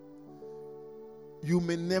 You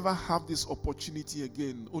may never have this opportunity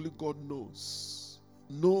again. Only God knows.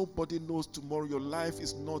 Nobody knows tomorrow. Your life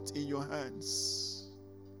is not in your hands.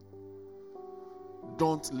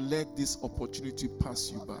 Don't let this opportunity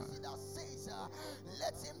pass you by.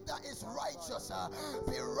 Let him that is righteous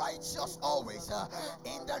be righteous always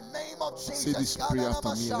in the name of Jesus. Say this prayer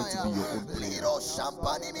after me. Let it be your own prayer.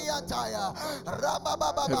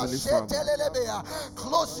 Heavenly Father,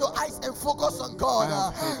 close your eyes and focus on God.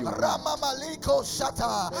 Rama Maliko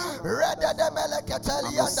Shata Reda de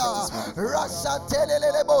Melekatelianda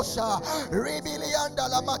Rasatelele Bosha Ribilianda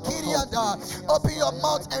La Makirianda. Open your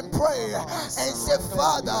mouth and pray and say,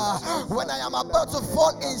 Father, when I am about to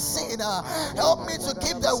fall in sin, help me to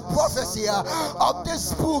keep the prophecy of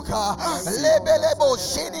this book. Lebelebo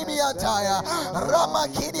Shinimiataya Rama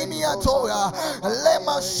Kinimiatoya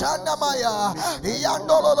Lema Shandamaya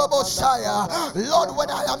Yandolobo Shaya. Lord, when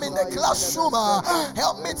I am in the classroom,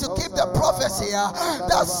 help me to keep the prophecy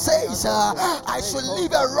that says I should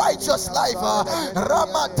live a righteous life.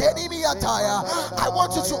 Rama Tenimiataya. I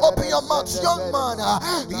want you to open your mouth, young man,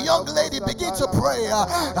 young lady, begin to pray.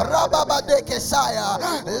 Rababa de Kesaya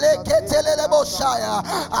Leketelebo Shaya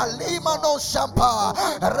Alima no Shampa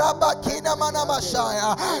Rabakina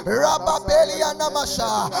Manamashaya Rababelia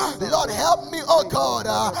Namasha. Lord, help me, oh God,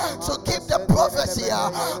 to keep the prophecy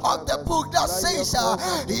of the book that says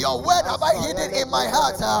your word have I hidden in my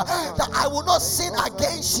heart that I will not sin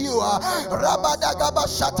against you.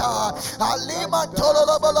 Rabadagabashata Alima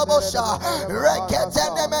Tololobolobosha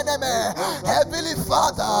Reketenemeneme. Heavenly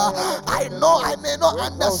Father, I know I may not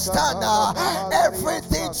understand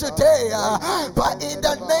everything today, but in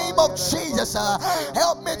the name of Jesus,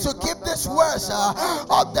 help me to keep this words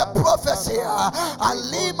of the prophecy.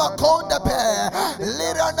 Alima Kondape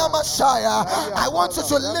Lirana Mashaya. I want you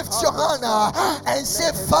to lift your hand and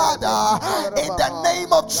say, Father, in the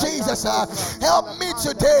name of Jesus, help me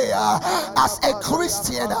today as a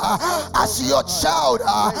Christian, as your child.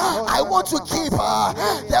 I want to keep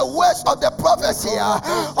the words of the prophecy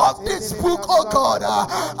of this book, oh God.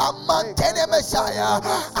 Amantene Messiah.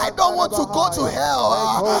 I don't want to go to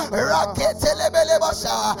hell. Raketelebele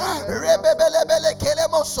basha rebebelebele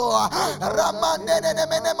kelemoso ramanene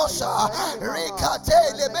menemosa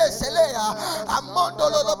rikatele beselea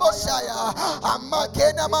amondolo boshaya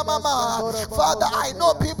amakena mama. Father, I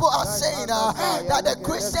know people are saying that the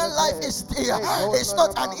Christian life is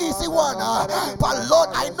not an easy one, but Lord,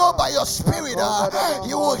 I know by your spirit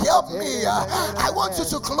you will help me. I want you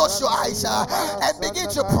to close your eyes and begin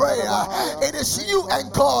to pray. It is you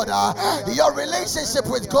and God, your relationship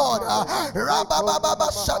with God. Rabababa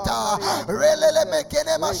Shata Relele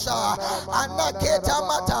Mekene Masha Anaketa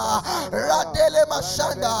Mata Radele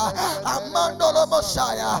Mashanda Amandolo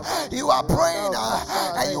Moshaya. You are praying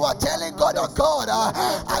and you are telling God, oh God,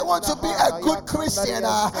 I want to be a good Christian.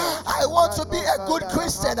 I want to be a good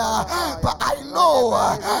Christian, but I know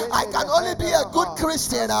I can only be a good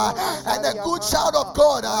Christian and a good child of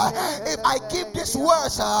God if I keep these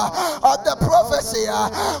words of the prophecy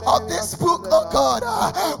of this book, oh God,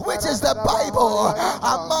 which is the Bible.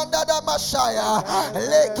 Amanda da Mashaya,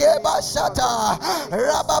 Lekeba Shata,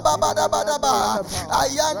 Rabababadabadaba,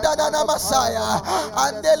 Ayanda da Masaya,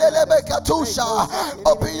 Andelelebe Katusha.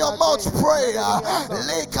 Open your mouth, pray.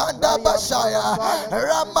 Lekanda Bashaya,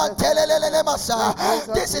 Ramantelelele Masa.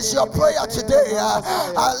 This is your prayer today.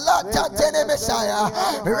 Allah Tatene Messiah,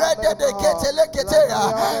 Rede de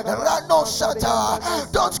Keteleketea, Rano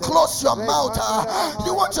Shata. Don't close your mouth.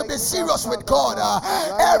 You want to be serious with God.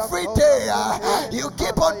 Every day you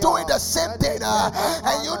keep on doing the same thing,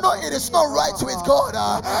 and you know it is not right with God,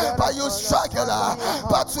 but you struggle.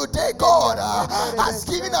 But today God has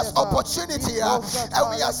given us opportunity, and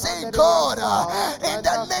we are saying, God, in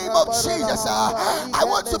the name of Jesus, I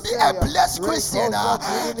want to be a blessed Christian.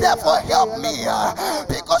 Therefore help me,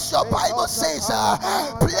 because your Bible says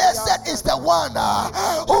blessed is the one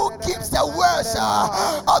who keeps the words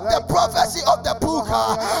of the prophecy of the book.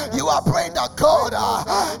 You are praying that God,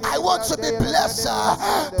 I want to be blessed.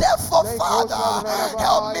 Therefore, Father,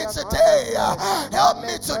 help me today. Help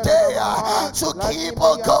me today to keep,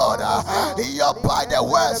 oh God, by the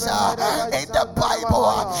words in the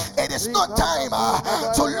Bible. It is not time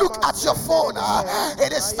to look at your phone.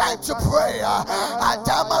 It is time to pray.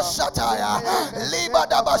 Adama Shataya, Liba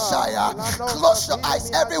Dabashaya. Close your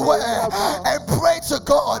eyes everywhere and pray to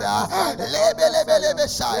God. Lebe lebe lebe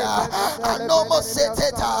shaya. Anomo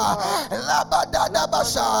seteta. Labada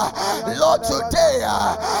dabasha. Lord, today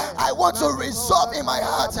I want to resolve in my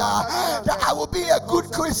heart that I will be a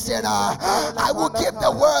good Christian. I will keep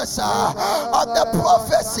the words of the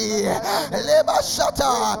prophecy. Leba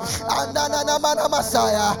shata. Anana mana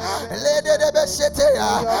masaya. Lede debe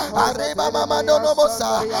shetea. Arriba mama no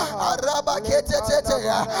mosa. Araba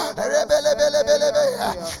ketetetea. Rebele bele bele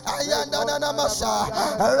bele. Ayanda nana masha.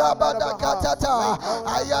 Rabada katata.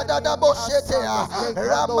 Ayada da boshetea.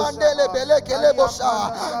 Ramandele bele kele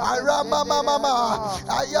bosha. Arama mama.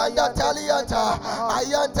 Ayanda talianta.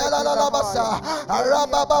 Ayanta la la basa.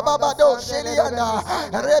 Araba baba do sheliana.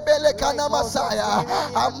 Rebele kana masaya.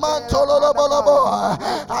 Amantolo lobo.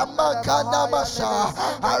 Amakana masha.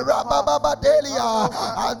 Araba baba delia.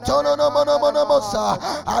 Antono no mono mosa.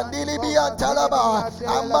 Andili bi antalaba.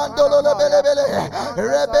 Amandolo bele bele.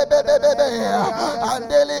 Rebebebebe.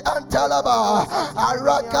 Andeli antalaba.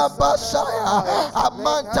 Arakabashaya.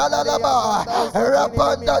 Amantalalaba.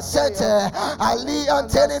 Rapanda sete. Ali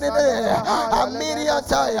antenine. Amiri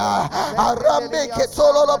antaya. Arambe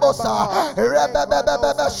ketolo lobosa.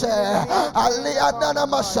 Rebebebebeshe. Ali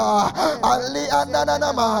ananamasha. Ali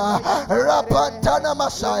ananama. Rapantana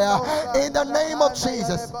mashaya. In the name of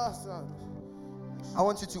Jesus. I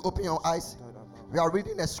want you to open your eyes. We are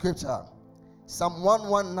reading a scripture. Psalm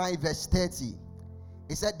 119 verse 30.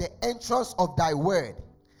 It said, the entrance of thy word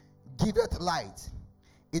giveth light.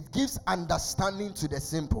 It gives understanding to the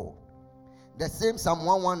simple. The same Psalm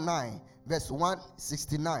 119 verse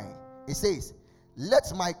 169. It says,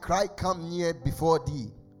 let my cry come near before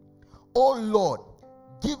thee. O Lord,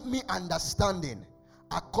 give me understanding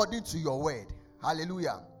according to your word.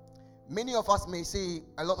 Hallelujah. Many of us may say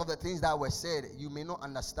a lot of the things that were said you may not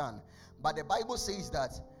understand. But the Bible says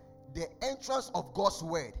that the entrance of God's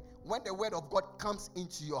word, when the word of God comes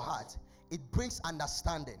into your heart, it brings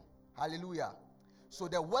understanding. Hallelujah. So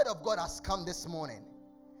the word of God has come this morning,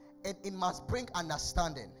 and it must bring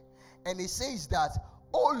understanding. And it says that,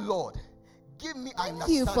 oh Lord, give me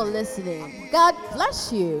understanding. Thank you for listening. God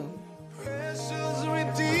bless you.